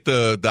you look at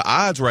the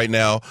odds right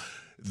now,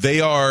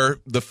 they are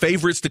the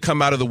favorites to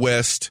come out of the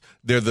West.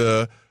 They're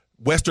the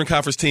Western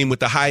Conference team with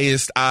the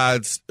highest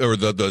odds, or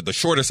the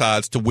shortest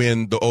odds to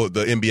win the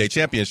NBA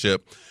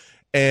championship.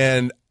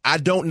 And I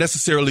don't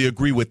necessarily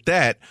agree with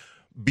that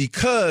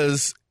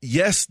because,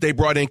 yes, they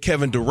brought in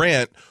Kevin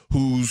Durant,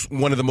 who's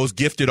one of the most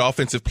gifted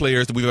offensive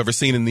players that we've ever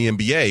seen in the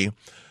NBA.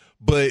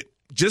 But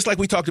just like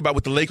we talked about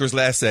with the Lakers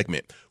last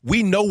segment,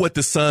 we know what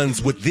the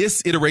Suns, what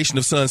this iteration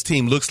of Suns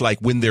team looks like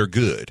when they're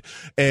good.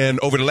 And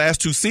over the last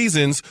 2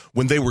 seasons,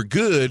 when they were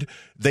good,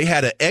 they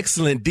had an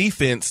excellent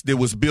defense that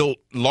was built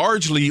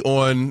largely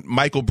on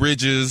Michael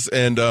Bridges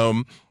and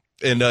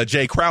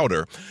Jay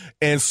Crowder.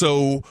 And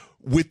so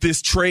with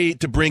this trade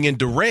to bring in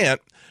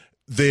Durant,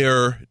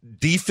 their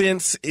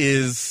defense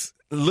is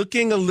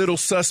looking a little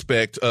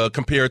suspect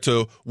compared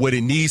to what it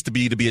needs to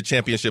be a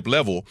championship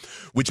level,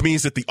 which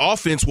means that the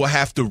offense will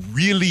have to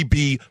really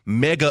be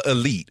mega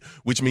elite,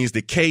 which means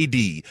that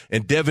KD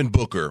and Devin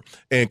Booker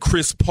and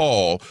Chris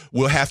Paul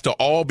will have to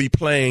all be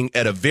playing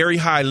at a very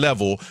high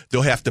level.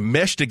 They'll have to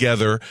mesh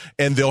together,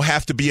 and they'll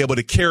have to be able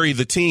to carry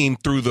the team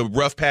through the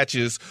rough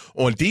patches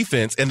on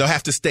defense, and they'll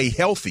have to stay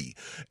healthy.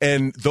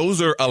 And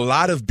those are a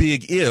lot of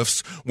big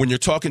ifs when you're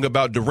talking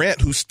about Durant,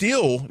 who's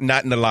still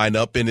not in the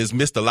lineup and has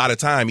missed a lot of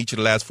time each of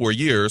the last 4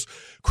 years.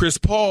 Chris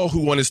Paul,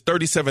 who on his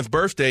 37th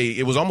birthday,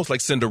 it was almost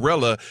like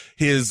Cinderella.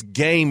 His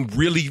game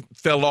really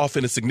fell off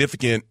in a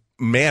significant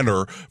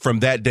manner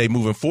from that day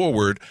moving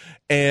forward.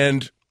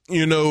 And,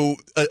 you know,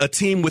 a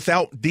team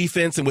without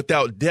defense and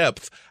without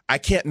depth, I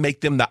can't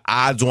make them the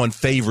odds-on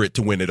favorite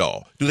to win it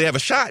all. Do they have a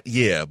shot?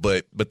 Yeah,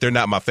 but they're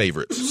not my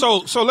favorites.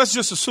 So let's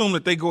just assume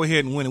that they go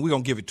ahead and win, and we're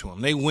going to give it to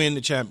them. They win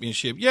the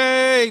championship.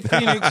 Yay,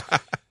 Phoenix.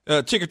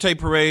 Ticker tape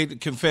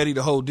parade, confetti,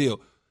 the whole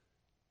deal.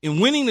 In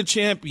winning the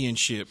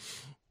championship,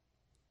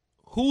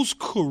 whose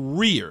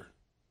career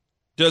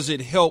does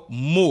it help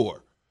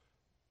more?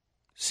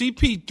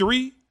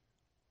 CP3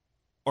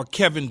 or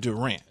Kevin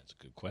Durant? That's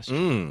a good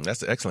question.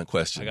 That's an excellent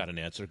question. I got an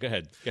answer. Go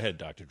ahead,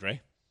 Dr.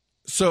 Dre.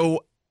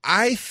 So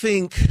I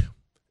think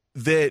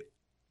that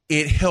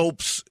it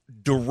helps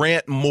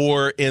Durant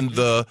more in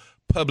the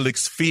public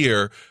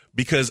sphere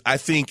because I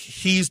think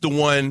he's the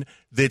one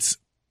that's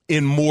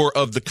in more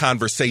of the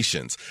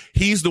conversations.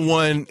 He's the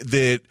one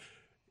that,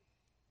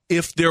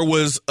 if there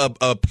was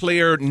a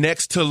player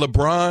next to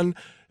LeBron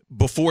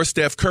before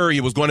Steph Curry,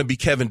 it was going to be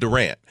Kevin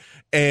Durant.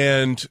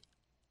 And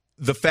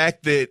the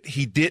fact that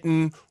he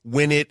didn't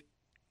win it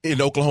in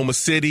Oklahoma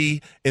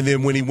City, and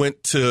then when he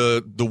went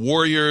to the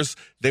Warriors,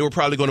 they were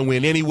probably going to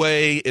win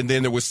anyway. And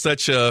then there was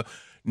such a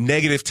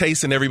negative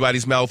taste in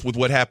everybody's mouth with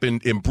what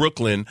happened in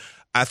Brooklyn.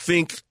 I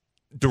think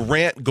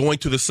Durant going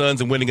to the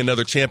Suns and winning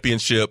another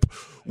championship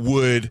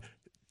would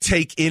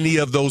take any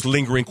of those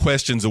lingering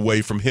questions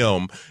away from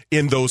him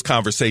in those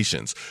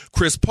conversations.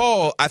 Chris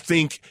Paul, I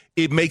think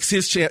it makes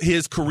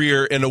his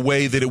career in a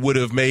way that it would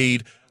have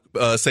made,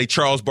 say,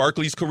 Charles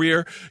Barkley's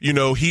career. You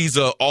know, he's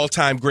an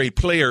all-time great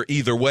player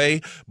either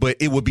way, but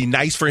it would be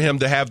nice for him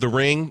to have the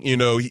ring. You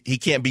know, he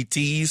can't be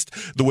teased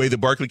the way that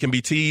Barkley can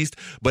be teased,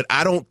 but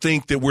I don't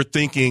think that we're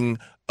thinking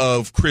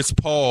of Chris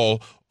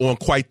Paul on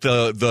quite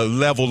the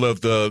level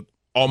of the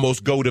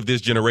almost GOAT of this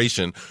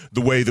generation,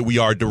 the way that we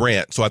are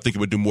Durant. So I think it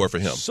would do more for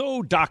him.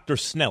 So, Dr.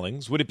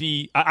 Snellings, would it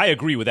be – I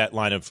agree with that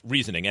line of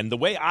reasoning. And the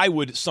way I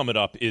would sum it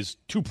up is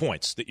 2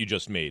 points that you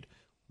just made.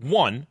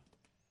 One,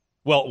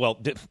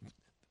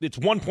 it's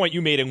 1 point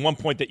you made and 1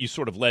 point that you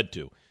sort of led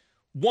to.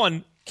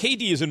 One,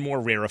 KD is in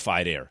more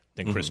rarefied air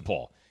than Chris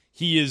Paul.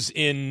 He is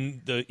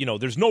in the –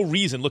 there's no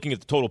reason, looking at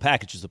the total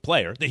package as a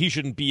player, that he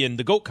shouldn't be in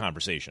the GOAT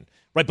conversation,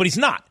 right? But he's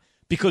not,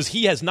 because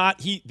he has not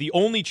 – the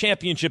only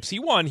championships he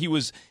won, he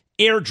was –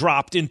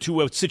 airdropped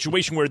into a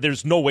situation where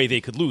there's no way they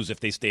could lose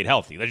if they stayed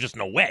healthy. There's just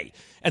no way.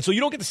 And so you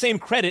don't get the same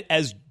credit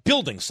as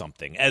building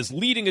something, as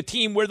leading a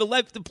team where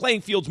the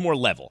playing field's more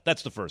level.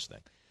 That's the first thing.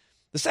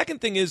 The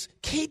second thing is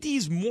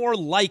KD's more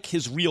like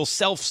his real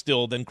self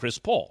still than Chris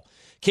Paul.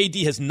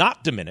 KD has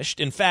not diminished.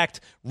 In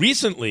fact,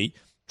 recently,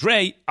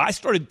 Dre, I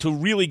started to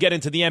really get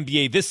into the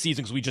NBA this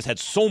season because we just had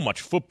so much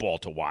football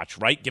to watch,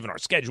 right? Given our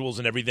schedules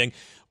and everything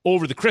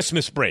over the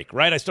Christmas break,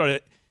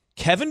 right?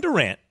 Kevin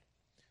Durant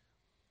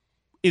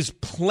is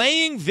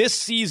playing this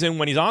season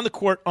when he's on the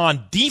court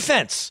on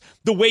defense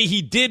the way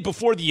he did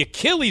before the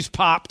Achilles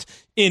popped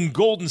in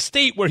Golden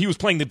State, where he was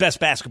playing the best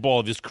basketball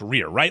of his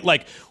career, right?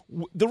 Like,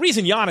 the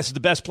reason Giannis is the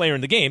best player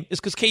in the game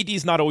is because KD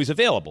is not always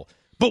available.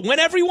 But when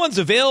everyone's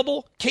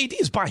available, KD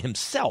is by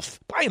himself.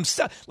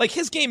 Like,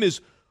 his game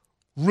is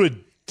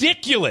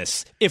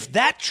ridiculous. If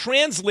that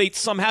translates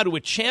somehow to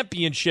a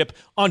championship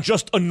on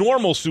just a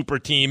normal super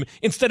team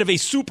instead of a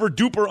super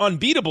duper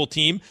unbeatable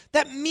team,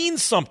 that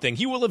means something.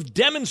 He will have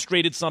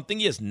demonstrated something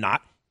he has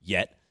not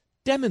yet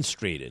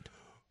demonstrated.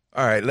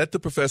 All right, let the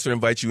professor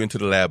invite you into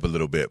the lab a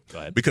little bit. Go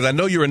ahead. Because I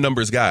know you're a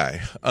numbers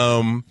guy.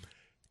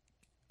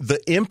 The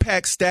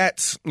impact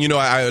stats,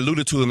 I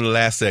alluded to them in the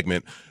last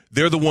segment.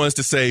 They're the ones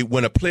to say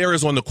when a player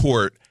is on the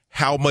court,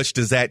 how much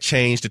does that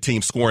change the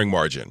team's scoring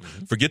margin?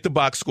 Mm-hmm. Forget the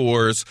box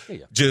scores.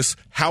 Just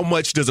how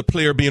much does a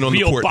player being on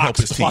the court help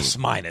his team? Plus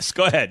minus.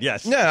 Go ahead.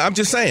 Yes. Yeah, I'm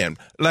just saying.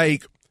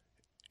 Like,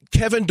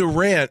 Kevin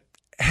Durant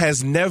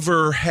has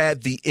never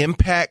had the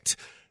impact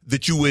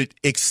that you would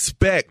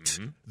expect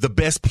the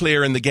best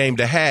player in the game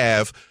to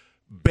have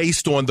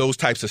based on those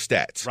types of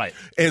stats. Right.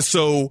 And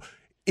so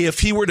if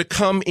he were to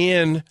come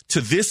in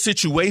to this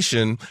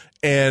situation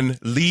and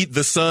lead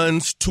the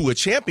Suns to a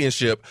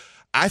championship,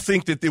 I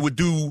think that they would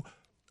do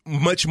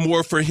much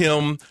more for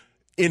him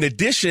in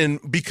addition,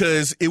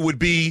 because it would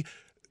be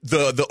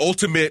the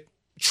ultimate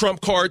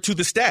trump card to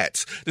the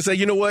stats to say,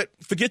 you know what,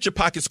 forget your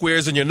pocket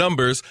squares and your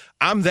numbers.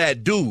 I'm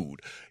that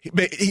dude.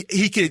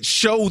 He could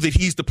show that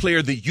he's the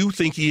player that you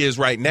think he is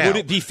right now. Would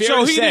it be fair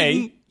to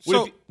say?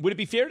 Would it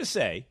be fair to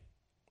say?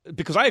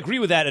 Because I agree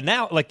with that, and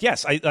now,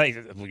 yes,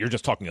 you're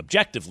just talking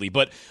objectively,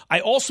 but I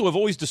also have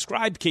always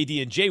described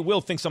KD, and Jay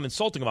Will thinks I'm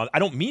insulting him. I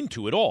don't mean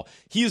to at all.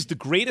 He is the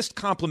greatest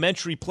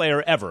complementary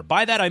player ever.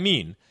 By that I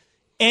mean,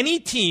 any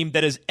team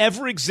that has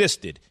ever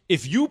existed,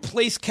 if you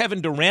place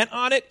Kevin Durant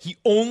on it, he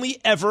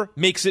only ever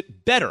makes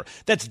it better.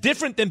 That's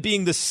different than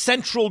being the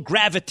central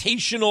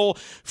gravitational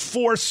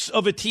force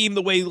of a team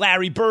the way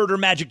Larry Bird or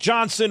Magic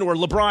Johnson or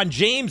LeBron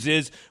James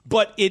is,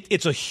 but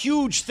it's a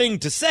huge thing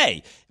to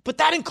say. But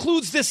that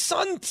includes this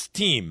Suns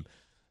team.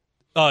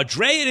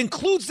 Dre, it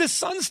includes this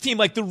Suns team.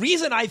 Like, the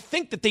reason I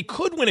think that they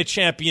could win a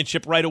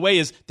championship right away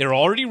is they're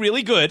already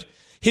really good.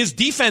 His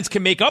defense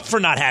can make up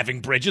for not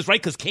having Bridges, right?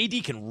 Because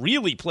KD can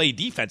really play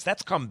defense.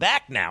 That's come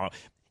back now.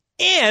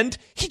 And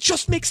he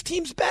just makes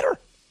teams better.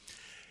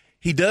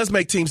 He does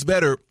make teams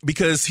better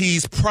because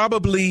he's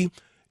probably,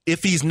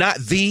 if he's not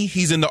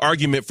he's in the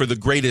argument for the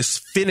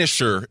greatest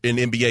finisher in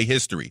NBA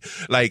history.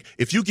 Like,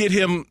 if you get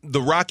him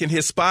the rock in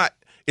his spot,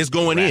 it's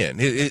going in.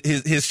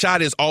 His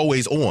shot is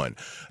always on.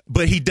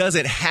 But he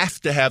doesn't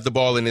have to have the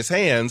ball in his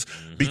hands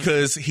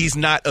because he's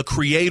not a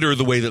creator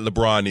the way that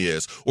LeBron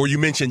is. Or you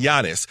mentioned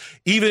Giannis.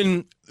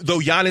 Even though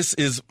Giannis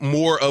is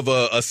more of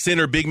a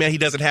center big man, he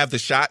doesn't have the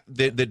shot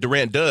that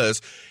Durant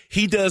does.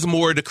 He does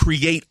more to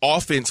create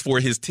offense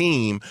for his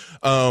team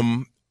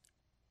than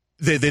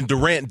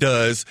Durant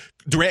does.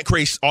 Durant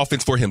creates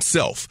offense for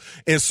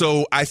himself. And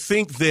so I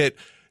think that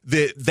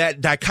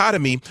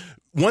dichotomy.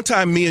 One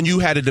time, me and you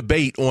had a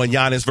debate on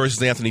Giannis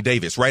versus Anthony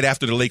Davis right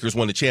after the Lakers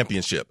won the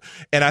championship.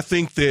 And I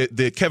think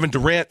that Kevin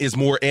Durant is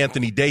more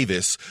Anthony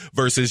Davis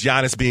versus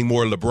Giannis being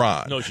more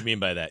LeBron. I know what you mean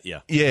by that, yeah.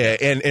 Yeah,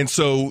 and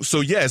so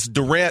yes,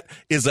 Durant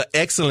is an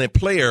excellent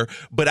player,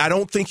 but I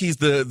don't think he's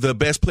the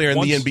best player in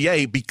the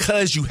NBA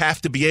because you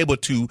have to be able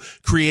to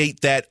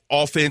create that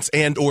offense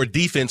and or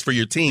defense for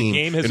your team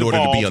in order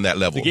to be on that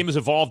level. The game has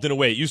evolved in a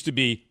way. It used to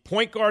be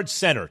point guard,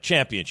 center,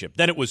 championship.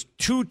 Then it was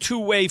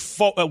two-way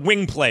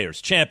wing players,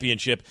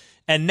 championship.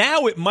 And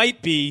now it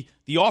might be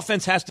the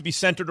offense has to be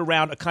centered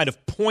around a kind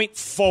of point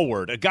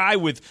forward, a guy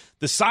with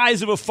the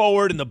size of a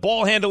forward and the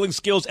ball handling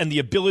skills and the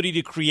ability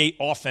to create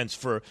offense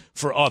for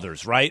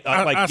others, right?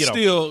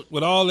 Still,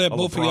 with all that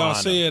both of y'all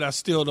said, I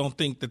still don't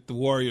think that the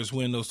Warriors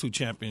win those two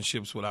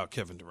championships without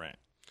Kevin Durant.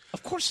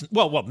 Of course.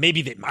 Well,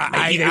 maybe they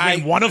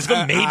win one of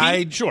them,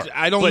 maybe. Sure.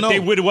 I don't know. But they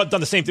would have done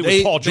the same thing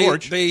with Paul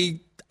George.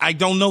 I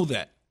don't know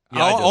that.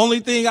 Yeah, the only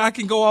thing I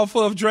can go off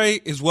of, Dre,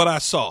 is what I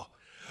saw.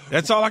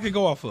 That's all I can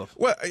go off of.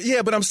 Well,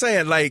 yeah, but I'm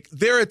saying, like,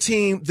 they're a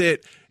team that,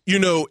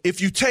 if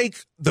you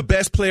take the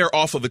best player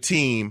off of a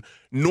team,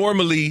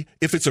 normally,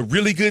 if it's a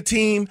really good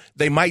team,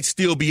 they might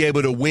still be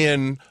able to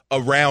win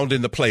a round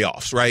in the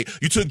playoffs, right?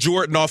 You took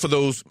Jordan off of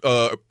those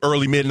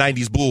early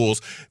mid-'90s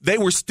Bulls. They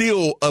were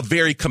still a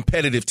very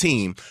competitive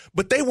team,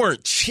 but they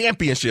weren't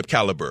championship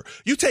caliber.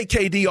 You take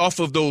KD off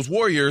of those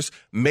Warriors,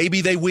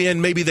 maybe they win,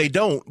 maybe they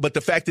don't, but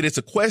the fact that it's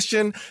a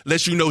question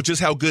lets you know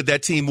just how good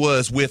that team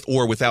was with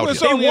or without him.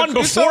 They won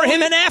before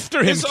him and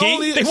after him,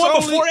 Keith. They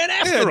won before and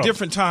after him.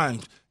 Different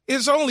times.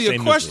 It's only a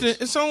question.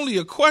 It's only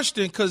a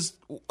question because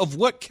of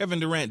what Kevin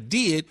Durant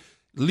did,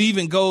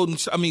 leaving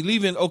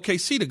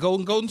OKC to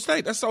Golden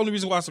State. That's the only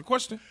reason why it's a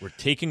question. We're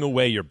taking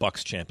away your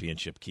Bucks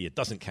championship, Key. It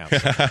doesn't count.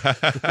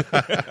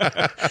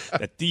 That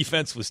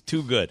defense was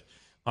too good.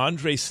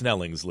 Andre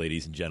Snellings,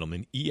 ladies and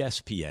gentlemen,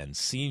 ESPN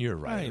senior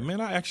writer. Hey,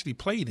 man, I actually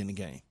played in the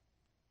game.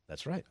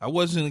 That's right. I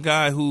wasn't a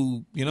guy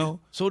who,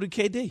 So did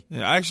KD.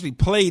 I actually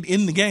played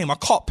in the game. I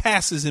caught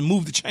passes and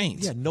moved the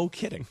chains. Yeah, no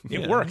kidding.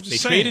 It worked. They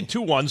traded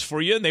 2-1s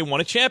for you, and they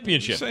won a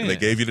championship. And they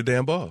gave you the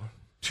damn ball.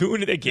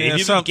 They gave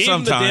you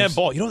the damn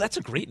ball. That's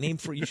a great name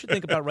for you. You should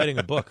think about writing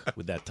a book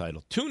with that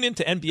title. Tune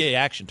into NBA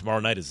action tomorrow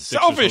night as the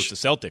Sixers host the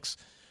Celtics.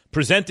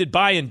 Presented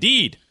by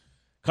Indeed.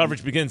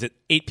 Coverage begins at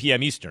 8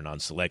 p.m. Eastern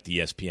on select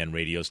ESPN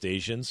radio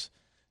stations.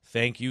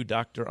 Thank you,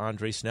 Dr.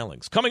 Andre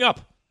Snellings. Coming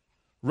up,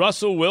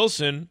 Russell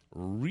Wilson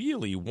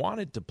really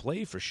wanted to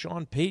play for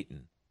Sean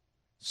Payton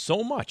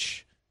so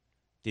much.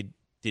 Did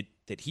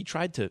he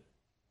tried to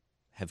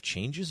have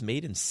changes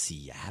made in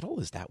Seattle?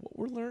 Is that what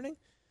we're learning?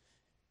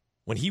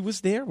 when he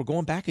was there. We're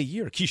going back a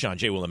year. Keyshawn,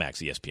 J. Will and Max,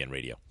 ESPN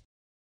Radio.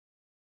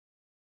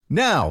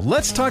 Now,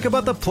 let's talk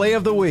about the play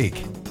of the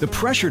week. The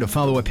pressure to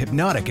follow up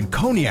Hypnotic and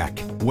Cognac,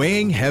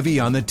 weighing heavy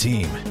on the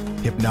team.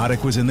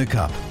 Hypnotic was in the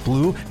cup,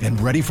 blue, and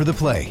ready for the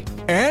play.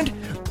 And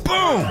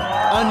boom!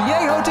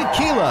 Añejo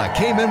Tequila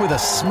came in with a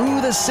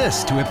smooth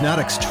assist to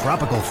Hypnotic's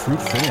tropical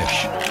fruit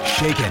finish.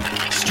 Shaken,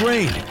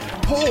 strained,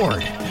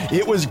 poured.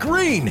 It was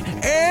green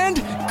and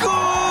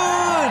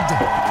good!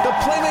 The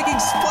playmaking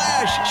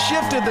splash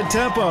shifted the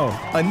tempo.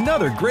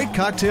 Another great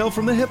cocktail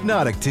from the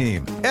Hypnotic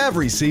team.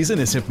 Every season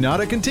is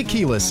Hypnotic and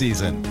Tequila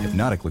season.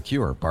 Hypnotic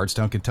Liqueur,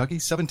 Bardstown, Kentucky,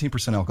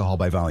 17% alcohol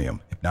by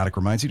volume. Hypnotic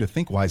reminds you to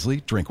think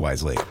wisely, drink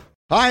wisely.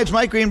 Hi, it's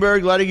Mike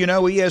Greenberg letting you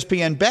know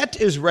ESPN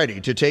Bet is ready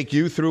to take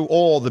you through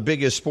all the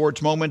biggest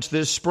sports moments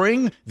this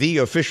spring. The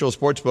official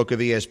sportsbook of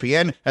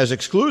ESPN has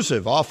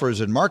exclusive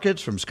offers and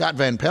markets from Scott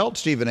Van Pelt,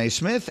 Stephen A.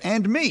 Smith,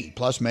 and me,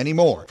 plus many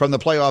more. From the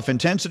playoff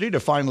intensity to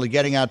finally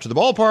getting out to the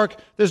ballpark,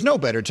 there's no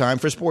better time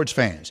for sports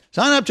fans.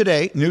 Sign up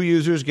today. New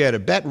users get a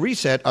bet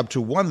reset up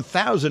to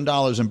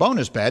 $1,000 in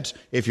bonus bets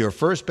if your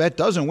first bet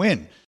doesn't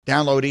win.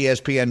 Download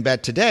ESPN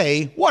Bet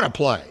today. What a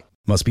play.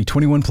 Must be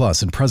 21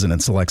 plus and present in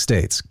select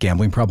states.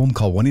 Gambling problem?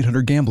 Call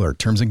 1-800-GAMBLER.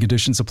 Terms and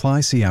conditions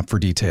apply. See app for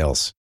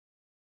details.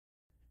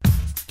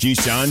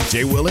 Keyshawn,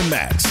 J. Will and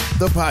Max,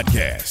 the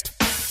podcast.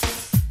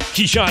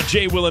 Keyshawn,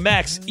 J. Will and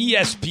Max,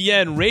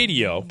 ESPN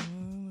Radio.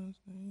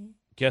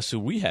 Guess who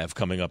we have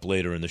coming up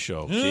later in the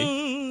show?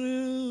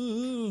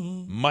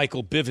 See?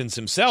 Michael Bivens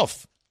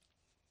himself.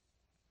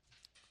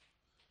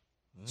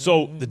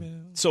 So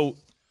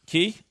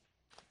Key,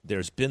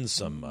 there's been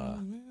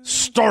some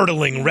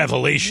startling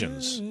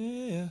revelations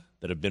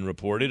that have been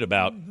reported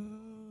about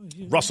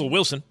Russell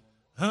Wilson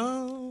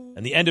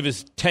and the end of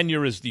his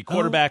tenure as the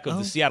quarterback of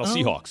the Seattle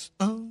Seahawks.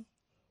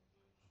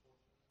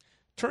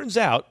 Turns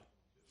out,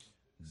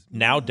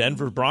 now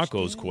Denver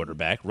Broncos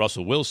quarterback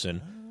Russell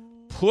Wilson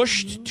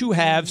pushed to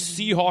have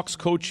Seahawks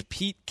coach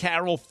Pete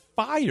Carroll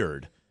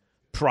fired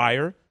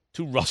prior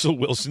to Russell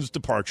Wilson's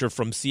departure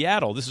from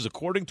Seattle. This is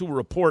according to a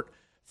report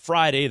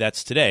Friday,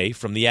 that's today,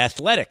 from The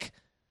Athletic.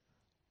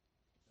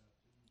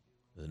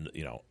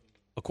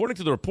 According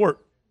to the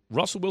report,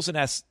 Russell Wilson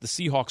asked the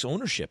Seahawks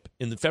ownership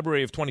in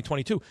February of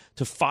 2022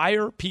 to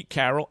fire Pete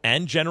Carroll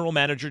and general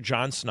manager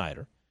John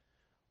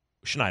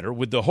Schneider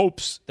with the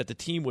hopes that the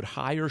team would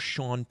hire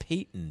Sean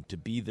Payton to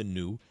be the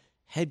new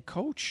head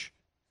coach.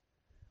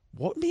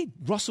 What made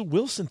Russell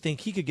Wilson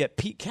think he could get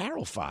Pete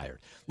Carroll fired?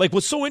 Like,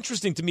 what's so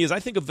interesting to me is I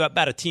think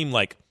about a team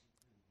like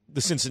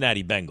the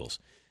Cincinnati Bengals.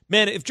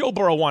 Man, if Joe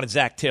Burrow wanted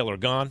Zach Taylor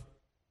gone,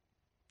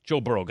 Joe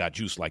Burrow got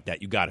juice like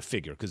that, you got to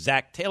figure, because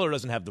Zach Taylor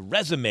doesn't have the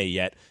resume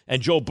yet, and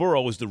Joe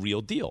Burrow is the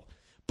real deal.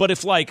 But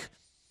if, I'm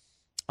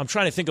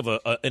trying to think of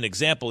an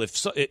example,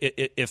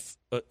 if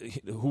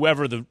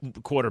whoever the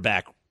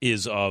quarterback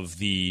is of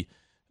the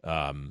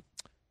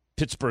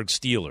Pittsburgh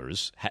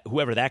Steelers,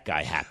 whoever that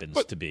guy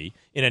happens to be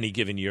in any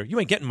given year, you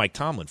ain't getting Mike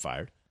Tomlin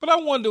fired. But I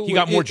wonder, he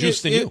got more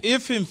juice than you.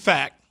 If in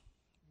fact,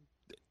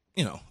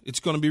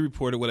 it's going to be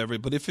reported, whatever,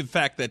 but if in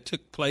fact that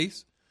took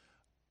place,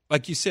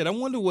 like you said, I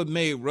wonder what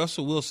made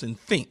Russell Wilson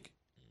think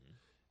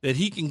that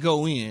he can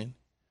go in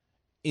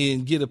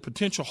and get a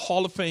potential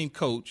Hall of Fame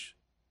coach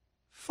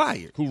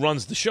fired. Who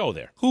runs the show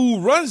there? Who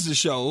runs the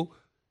show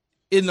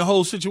in the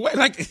whole situation?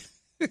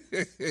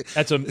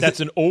 That's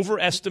an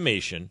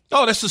overestimation.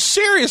 Oh, that's a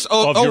serious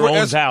of your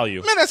own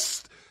value. Man,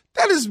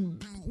 that is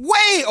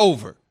way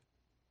over.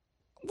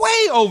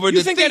 Way over.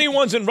 You think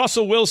anyone's in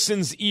Russell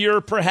Wilson's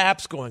ear,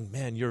 perhaps, going,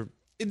 "Man, you're."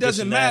 It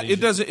doesn't matter.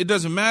 It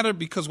doesn't matter,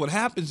 because what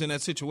happens in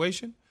that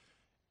situation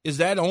is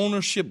that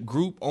ownership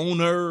group,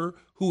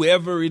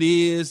 whoever it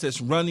is that's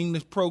running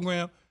this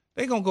program,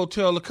 they're gonna go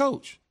tell the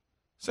coach.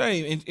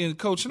 Say, and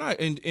Coach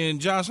Schneider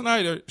and John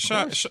Schneider,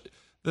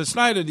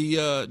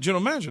 the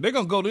general manager, they're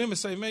gonna go to him and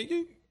say, "Man,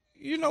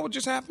 you know what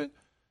just happened?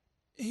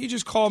 He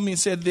just called me and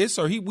said this,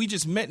 or we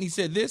just met and he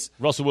said this."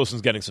 Russell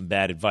Wilson's getting some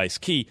bad advice.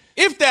 Key,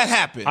 if that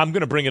happened, I'm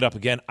going to bring it up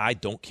again. I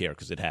don't care,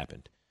 because it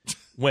happened.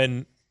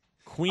 When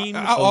Queen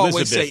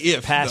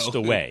Elizabeth passed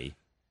away,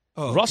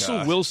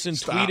 Russell Wilson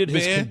tweeted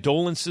his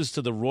condolences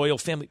to the royal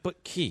family.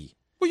 But Key,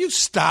 will you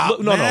stop?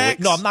 No,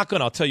 I'm not going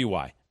to. I'll tell you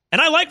why. And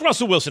I like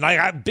Russell Wilson.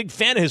 I'm a big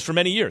fan of his for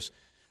many years.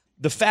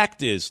 The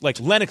fact is, like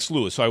Lennox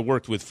Lewis, who I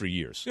worked with for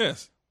years.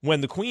 Yes.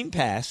 When the Queen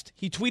passed,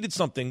 he tweeted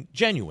something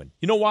genuine.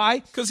 You know why?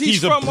 Because he's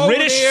from a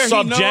British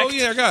subject.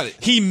 I got it.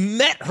 He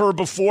met her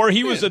before.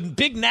 He was a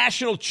big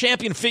national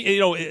champion,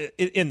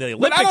 in the Olympics.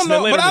 But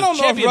I don't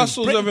know if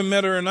Russell's ever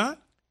met her or not.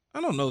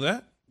 I don't know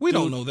that. We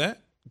don't know that.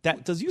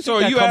 Does you think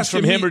that comes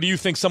from him, or do you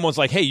think someone's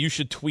like, "Hey, you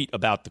should tweet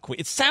about the Queen"?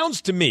 It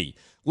sounds to me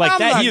like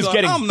he is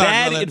getting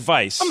bad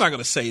advice. I'm not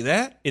going to say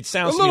that. It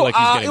sounds to me like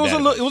he's getting bad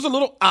advice. It was a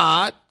little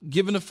odd,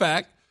 given the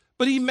fact,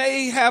 but he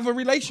may have a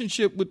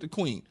relationship with the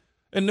Queen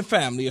and the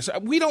family.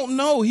 We don't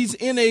know. He's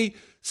in a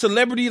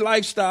celebrity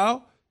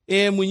lifestyle,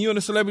 and when you're in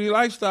a celebrity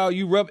lifestyle,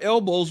 you rub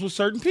elbows with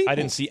certain people. I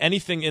didn't see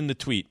anything in the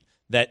tweet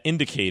that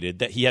indicated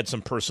that he had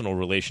some personal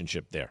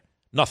relationship there.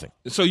 Nothing.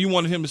 So you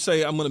wanted him to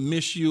say, I'm going to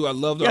miss you. I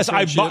love the Yes,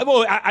 friendship.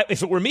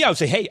 if it were me, I would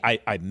say, hey,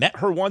 I met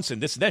her once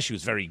and this and that. She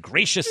was very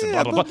gracious and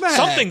blah, blah, blah. Max.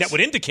 Something that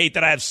would indicate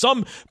that I have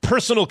some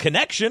personal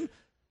connection.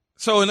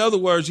 So in other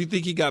words, you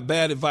think he got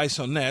bad advice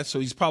on that. So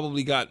he's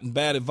probably gotten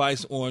bad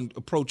advice on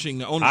approaching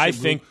the ownership I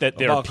think that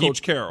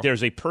Coach Carroll.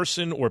 There's a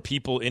person or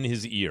people in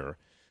his ear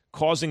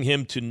causing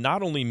him to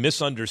not only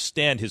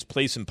misunderstand his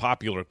place in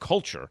popular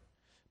culture,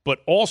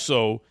 but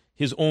also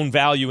his own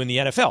value in the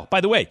NFL.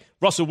 By the way,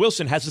 Russell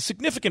Wilson has a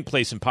significant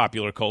place in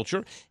popular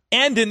culture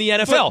and in the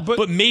NFL,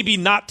 but maybe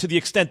not to the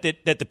extent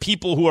that the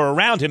people who are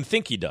around him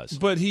think he does.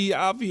 But he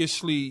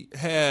obviously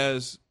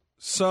has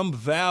some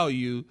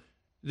value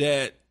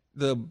that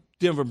the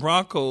Denver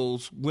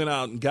Broncos went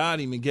out and got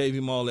him and gave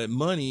him all that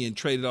money and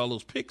traded all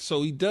those picks.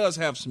 So he does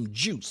have some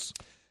juice.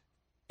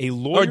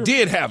 Or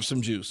did have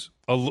some juice.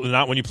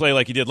 Not when you play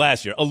like he did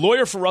last year. A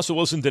lawyer for Russell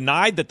Wilson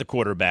denied that the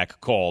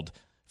quarterback called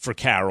for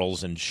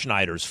Carroll's and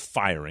Schneider's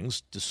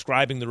firings,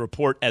 describing the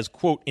report as,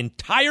 quote,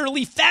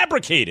 entirely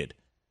fabricated.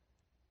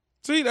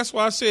 See, that's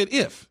why I said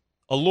if.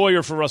 A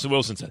lawyer for Russell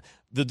Wilson said.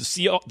 The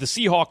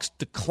Seahawks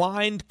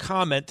declined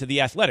comment to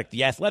The Athletic.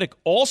 The Athletic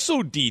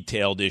also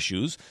detailed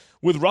issues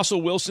with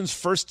Russell Wilson's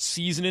first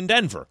season in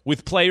Denver,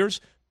 with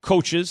players,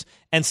 coaches,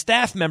 and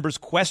staff members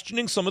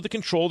questioning some of the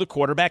control the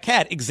quarterback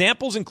had.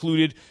 Examples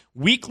included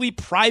weekly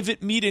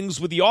private meetings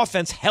with the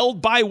offense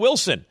held by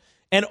Wilson,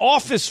 an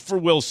office for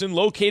Wilson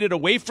located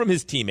away from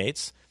his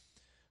teammates,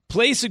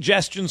 play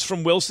suggestions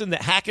from Wilson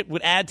that Hackett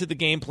would add to the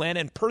game plan,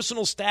 and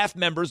personal staff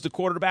members the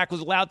quarterback was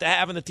allowed to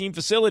have in the team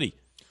facility.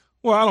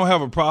 Well, I don't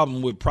have a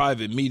problem with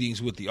private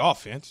meetings with the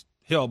offense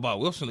held by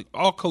Wilson.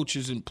 All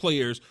coaches and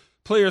players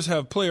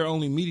have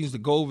player-only meetings to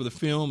go over the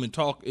film and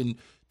talk and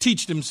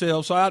teach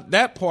themselves. So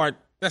that part,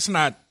 that's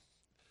not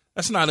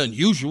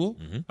unusual.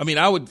 Mm-hmm. I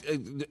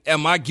mean,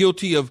 am I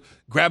guilty of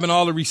grabbing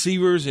all the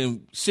receivers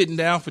and sitting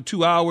down for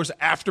 2 hours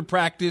after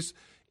practice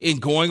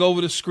and going over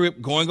the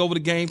script, going over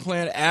the game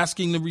plan,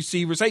 asking the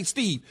receivers, hey,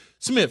 Steve,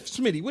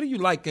 Smitty, what do you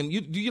like? And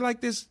do you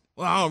like this?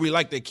 Well, I don't really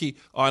like that key.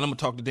 All right, I'm going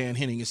to talk to Dan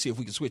Henning and see if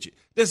we can switch it.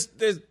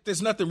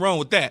 There's nothing wrong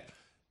with that.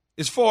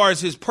 As far as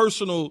his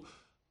personal,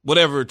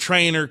 whatever,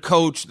 trainer,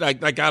 coach,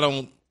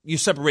 you're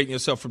separating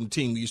yourself from the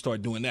team when you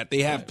start doing that.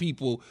 They have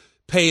people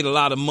paid a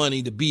lot of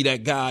money to be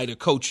that guy, to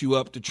coach you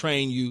up, to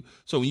train you.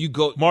 So when you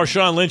go.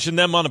 Marshawn Lynch and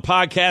them on the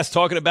podcast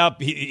talking about,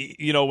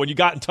 when you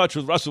got in touch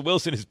with Russell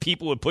Wilson, his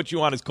people would put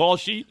you on his call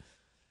sheet.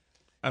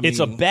 It's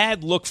a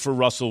bad look for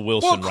Russell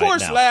Wilson right now. Well, of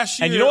course, last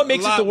year. And you know what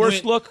makes it the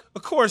worst look?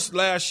 Of course,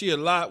 last year a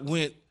lot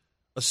went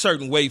a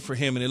certain way for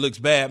him, and it looks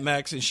bad,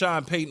 Max. And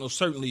Sean Payton will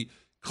certainly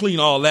clean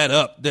all that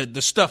up.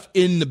 The stuff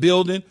in the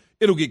building,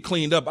 it'll get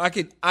cleaned up.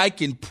 I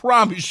can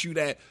promise you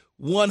that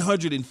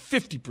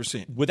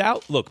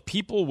 150%. Look,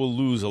 people will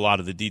lose a lot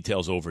of the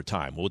details over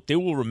time. What they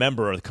will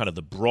remember are kind of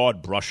the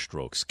broad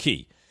brushstrokes.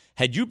 Key.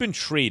 Had you been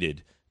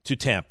traded to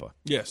Tampa,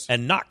 yes,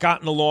 and not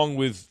gotten along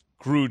with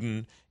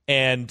Gruden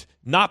and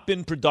not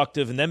been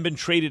productive and then been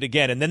traded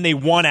again, and then they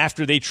won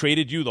after they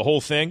traded you, the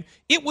whole thing,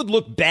 it would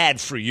look bad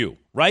for you,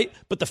 right?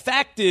 But the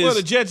fact is... Well,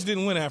 the Jets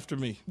didn't win after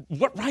me.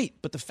 What? Right.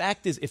 But the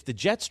fact is, if the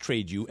Jets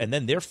trade you and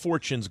then their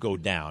fortunes go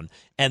down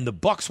and the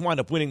Bucs wind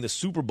up winning the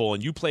Super Bowl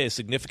and you play a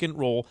significant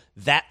role,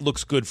 that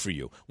looks good for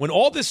you. When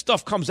all this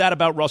stuff comes out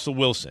about Russell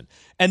Wilson,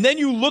 and then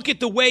you look at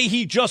the way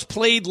he just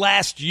played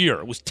last year,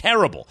 it was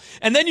terrible.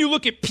 And then you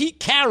look at Pete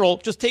Carroll,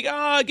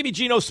 give me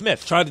Geno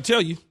Smith. Tried to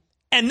tell you.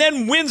 And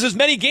then wins as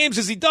many games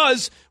as he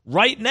does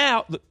right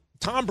now.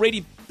 Tom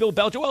Brady, Bill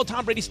Belichick. Well,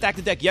 Tom Brady stacked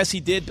the deck. Yes,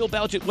 he did. Bill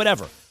Belichick,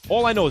 whatever.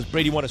 All I know is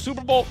Brady won a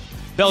Super Bowl.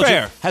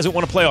 Belichick hasn't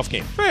won a playoff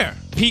game. Fair.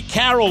 Pete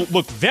Carroll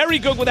looked very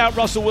good without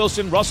Russell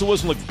Wilson. Russell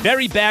Wilson looked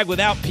very bad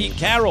without Pete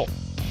Carroll.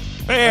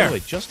 Fair. By the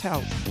way, just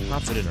how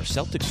confident are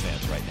Celtics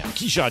fans right now?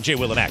 Keyshawn, J.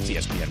 Will, and Max,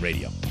 ESPN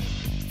Radio.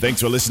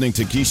 Thanks for listening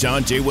to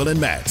Keyshawn, J. Will, and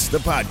Max, the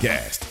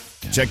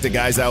podcast. Check the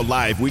guys out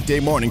live weekday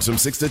mornings from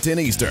 6 to 10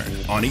 Eastern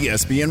on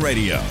ESPN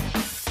Radio.